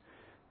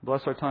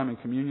 Bless our time in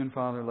communion,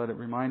 Father. Let it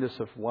remind us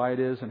of why it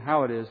is and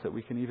how it is that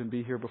we can even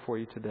be here before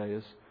you today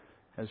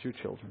as your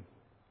children.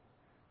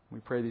 We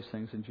pray these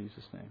things in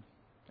Jesus' name.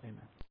 Amen.